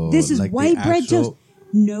 This is like the white bread actual- toast.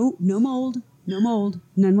 No mold,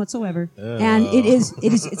 none whatsoever. And it's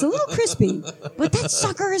a little crispy, but that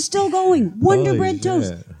sucker is still going. Wonder Holy bread shit.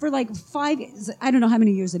 toast for 5. I don't know how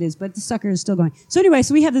many years it is, but the sucker is still going. So anyway,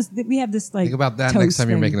 we have this like. Think about that toast next time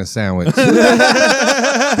you're thing. making a sandwich.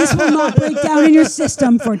 This will not break down in your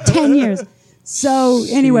system for 10 years. So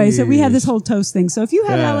anyway, so we have this whole toast thing. So if you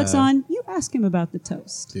have Yeah. Alex on, you ask him about the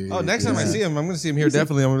toast. Next time I see him, I'm going to see him here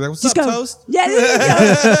definitely. I'm going to be like, what's Just up, go, toast? Yeah, there you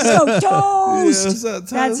go. Just go, toast. What's up,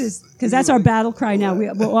 toast? That's because that's our battle cry now.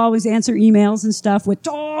 We'll always answer emails and stuff with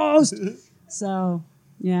toast. So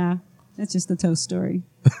yeah, that's just the toast story.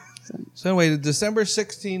 So anyway, December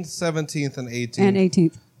 16th, 17th, and 18th. And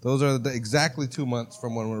 18th. Those are exactly 2 months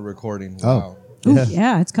from when we're recording. Oh. Wow. Ooh,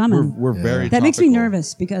 yeah, it's coming. We're very That makes me topical.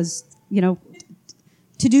 nervous because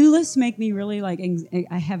to-do lists make me really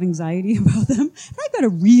I have anxiety about them. I've got a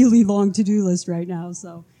really long to-do list right now,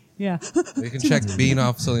 so Yeah. You can check Bean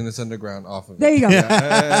off Salinas Underground off of it. There you go.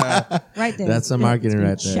 Yeah. Right there. That's the marketing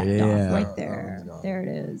right It's there. checked Yeah. off right there. There it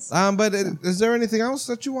is. But is there anything else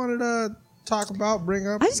that you wanted to talk about, bring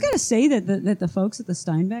up? I just got to say that the folks at the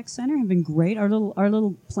Steinbeck Center have been great. Our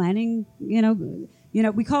little planning,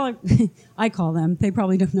 we call it. I call them. They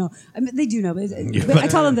probably don't know. I mean, they do know, but I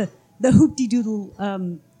call them the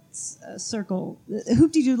hoop-de-doodle circle.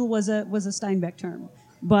 Hoop-de-doodle was a Steinbeck term,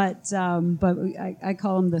 but I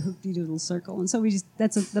call them the hoop-de-doodle circle. And so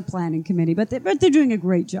that's the planning committee. But they're doing a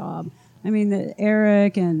great job. I mean,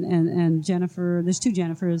 Eric and Jennifer. There's two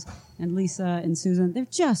Jennifers, and Lisa and Susan. They're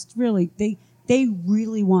just really they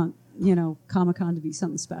really want Comic-Con to be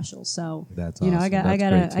something special. So That's I awesome.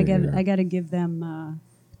 got to give them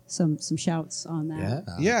some shouts on that.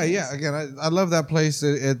 Yeah. Again, I love that place.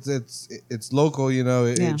 It's local.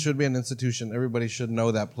 It Yeah. should be an institution. Everybody should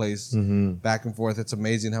know that place. Back and forth. It's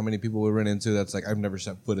amazing how many people we run into. That's like I've never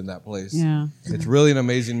set foot in that place. Yeah. It's really an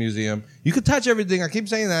amazing museum. You can touch everything. I keep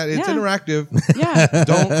saying that. It's Yeah. interactive. Yeah.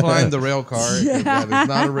 Don't climb the rail car. It's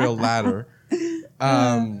not a rail ladder.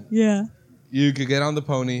 Yeah. You could get on the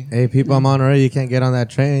pony. Hey, people, I'm on already. You can't get on that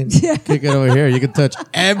train. Kick it over here. You can touch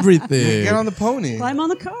everything. Get on the pony. Climb on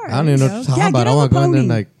the car. I don't even know what you're talking about. I want to go in there and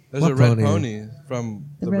like, There's what a red pony from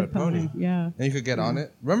the Red Pony. Yeah. And you could get on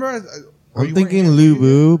it. Remember? I'm thinking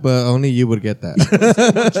Lubu, but only you would get that.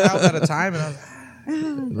 one child at a time, and I was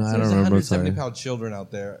like, No, I there's don't remember. Sorry. 170-pound children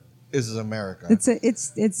out there. This is America.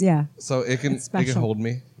 It's yeah. So it can special. hold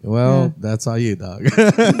me. Well, Yeah. that's all you, dog.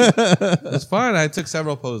 It's fun. I took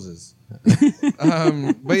several poses.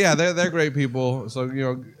 But yeah, they're great people. So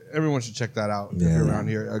everyone should check that out if you're around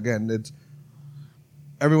here. Again, it's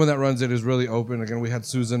everyone that runs it is really open. Again, we had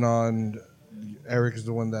Susan on. Eric is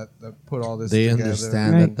the one that put all this They together.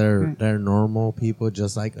 understand Right, that right. they're normal people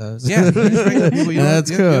just like us. Yeah, regular people. And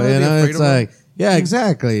that's cool. It's like, yeah,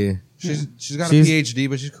 exactly. She's got a PhD,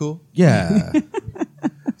 but she's cool. Yeah.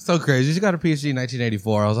 So crazy. She got a PhD in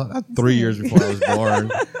 1984. I was like, that's 3 years before I was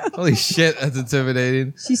born. Holy shit, that's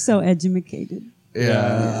intimidating. She's so educated.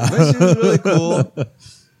 Yeah. But she was really cool.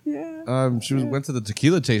 Yeah. She went to the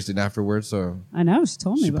tequila tasting afterwards, so I know. She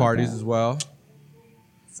told me she about parties that. as well.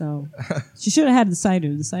 So she should have had the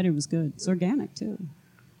cider. The cider was good. It's organic too.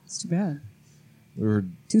 It's too bad. We were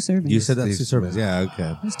 2 servings. You said that's 2 servings. Yeah,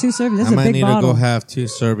 okay. There's 2 servings. That's I a might big need bottle. to go have 2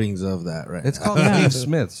 servings of that, right? It's called Yeah. Steve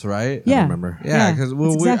Smith's, right? Yeah. I don't remember. Yeah, because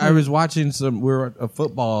That's exactly. I was watching we were a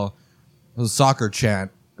football, a soccer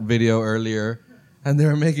chant video earlier, and they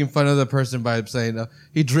were making fun of the person by saying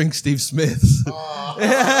he drinks Steve Smith's. God,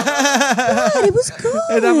 it was good.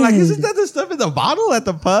 And I'm like, isn't that the stuff in the bottle at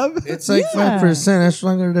the pub? It's like Yeah. 5%. That's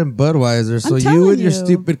stronger than Budweiser. So I'm you with telling your you.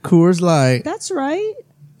 stupid Coors Light. That's right.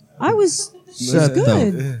 I was. Shut It's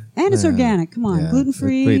good. the- And it's Yeah. organic. Come on. Yeah, Gluten it's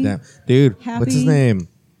pretty free. damn- Dude, what's his happy. name?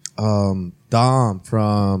 Dom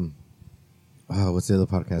from... what's the other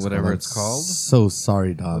podcast? Whatever called? it's called? So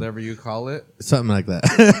sorry, Dom. Whatever you call it. Something like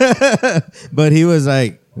that. But he was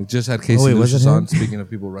like... We just had Casey wait, was it Lucius him? on, speaking of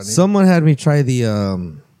people running. Someone had me try the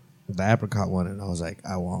apricot one, and I was like,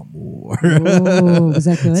 I want more. Oh, was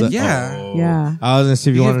that good? So- Yeah. Oh. Yeah. I was gonna see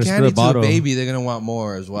if you You wanted give to candy split a to a bottle. baby, they're going to want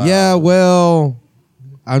more as well. Yeah, well,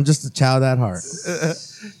 I'm just a child at heart.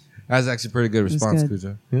 That's actually a pretty good was response, good.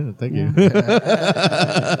 Cujo. Yeah, thank Yeah. you.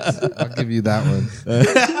 I'll give you that one.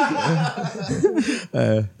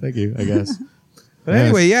 Thank you, I guess. But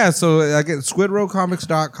anyway, yeah, so I get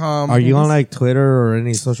squidrowcomics.com. Are you on like Twitter or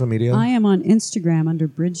any social media? I am on Instagram under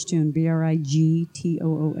Bridgetoon, Brigtoon.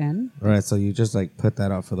 All right, so you just like put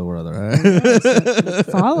that out for the world, all right?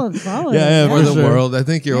 Follow. Yeah, For for the sure. world. I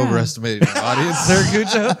think you're Yeah. overestimating the audience, sir,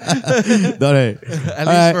 Cujo. Don't hate. At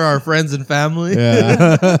least for our friends and family.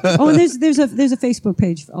 Yeah. Oh, and there's a Facebook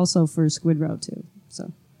page also for Squid Row too.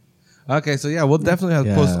 So Okay, so yeah, we'll definitely have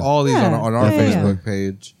to Yeah. post all these on Yeah. our Yeah, yeah, Facebook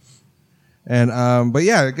page. And but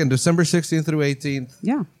yeah, again, December 16th through 18th,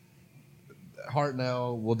 yeah,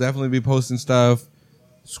 Hartnell will definitely be posting stuff.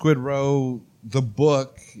 Squid Row, the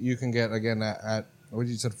book, you can get again at what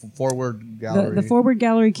you said, Forward Gallery. the Forward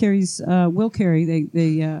Gallery will carry.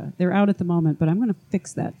 They're out at the moment, but I'm going to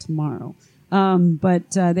fix that tomorrow. But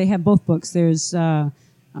they have both books. There's the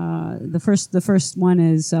first one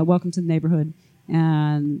is Welcome to the Neighborhood.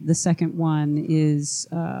 And the second one is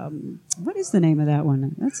what is the name of that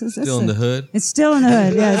one? That's Still in the hood. It's still in the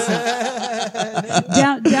hood. Yes.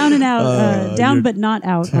 down and out, down but not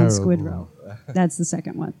out terrible. on Squid Row. That's the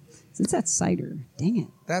second one. So it's that cider. Dang it.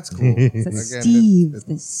 That's cool. It's that Steve.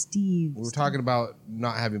 The Steve. We were talking about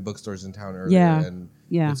not having bookstores in town earlier. Yeah. And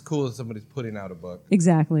Yeah. it's cool that somebody's putting out a book.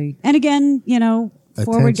 Exactly. And again, Forward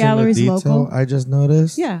Attention to Gallery's detail, local. I just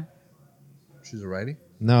noticed. Yeah. She's a righty?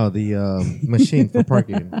 No, the machine for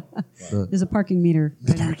parking. There's a parking meter.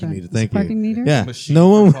 The parking meter. Thank you. Parking meter. Yeah. Machine No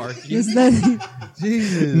one. for parking. Is that,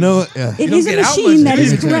 Jesus. No. Yeah. it don't is a get out machine much that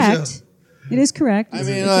is anymore. correct. It is correct. I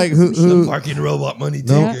mean, like who? Parking robot money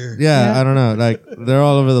No, taker. yeah, Yeah. I don't know. Like they're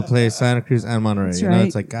all over the place, Santa Cruz and Monterey. That's You know, right.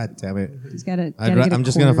 it's like, God damn it. He's got to. I'm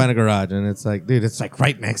just gonna find a garage, and it's like, dude, it's like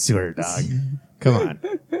right next to her, dog. Come on,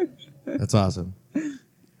 that's awesome.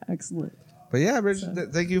 Excellent. But yeah,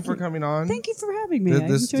 Bridgette, thank you for coming on. Thank you for having me.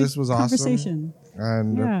 This I enjoyed was the awesome. conversation.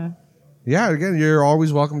 And Yeah. Again, you're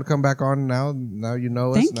always welcome to come back on now. Now you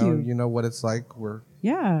know us. Thank Now you. you know what it's like. We're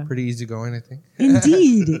Yeah. pretty easygoing, I think.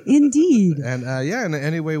 Indeed. Indeed. And in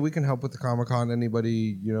any way we can help with the Comic-Con,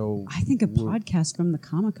 anybody, I think a podcast from the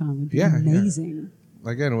Comic-Con would be Yeah, yeah. amazing.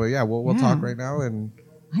 Again, we'll Yeah. talk right now. And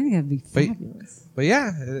I think that'd be But- fabulous. But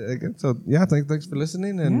again, so thanks for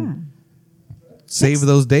listening. And Yeah. save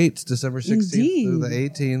those dates, December 16th through Indeed. the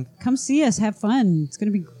 18th. Come see us. Have fun. It's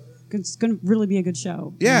gonna be. It's gonna really be a good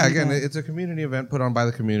show. Yeah, And, again, it's a community event put on by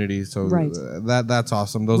the community, so Right. That's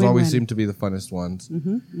awesome. Those Win-win. always seem to be the funnest ones.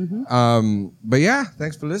 But yeah,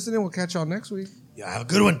 thanks for listening. We'll catch y'all next week. Yeah, have a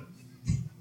good one.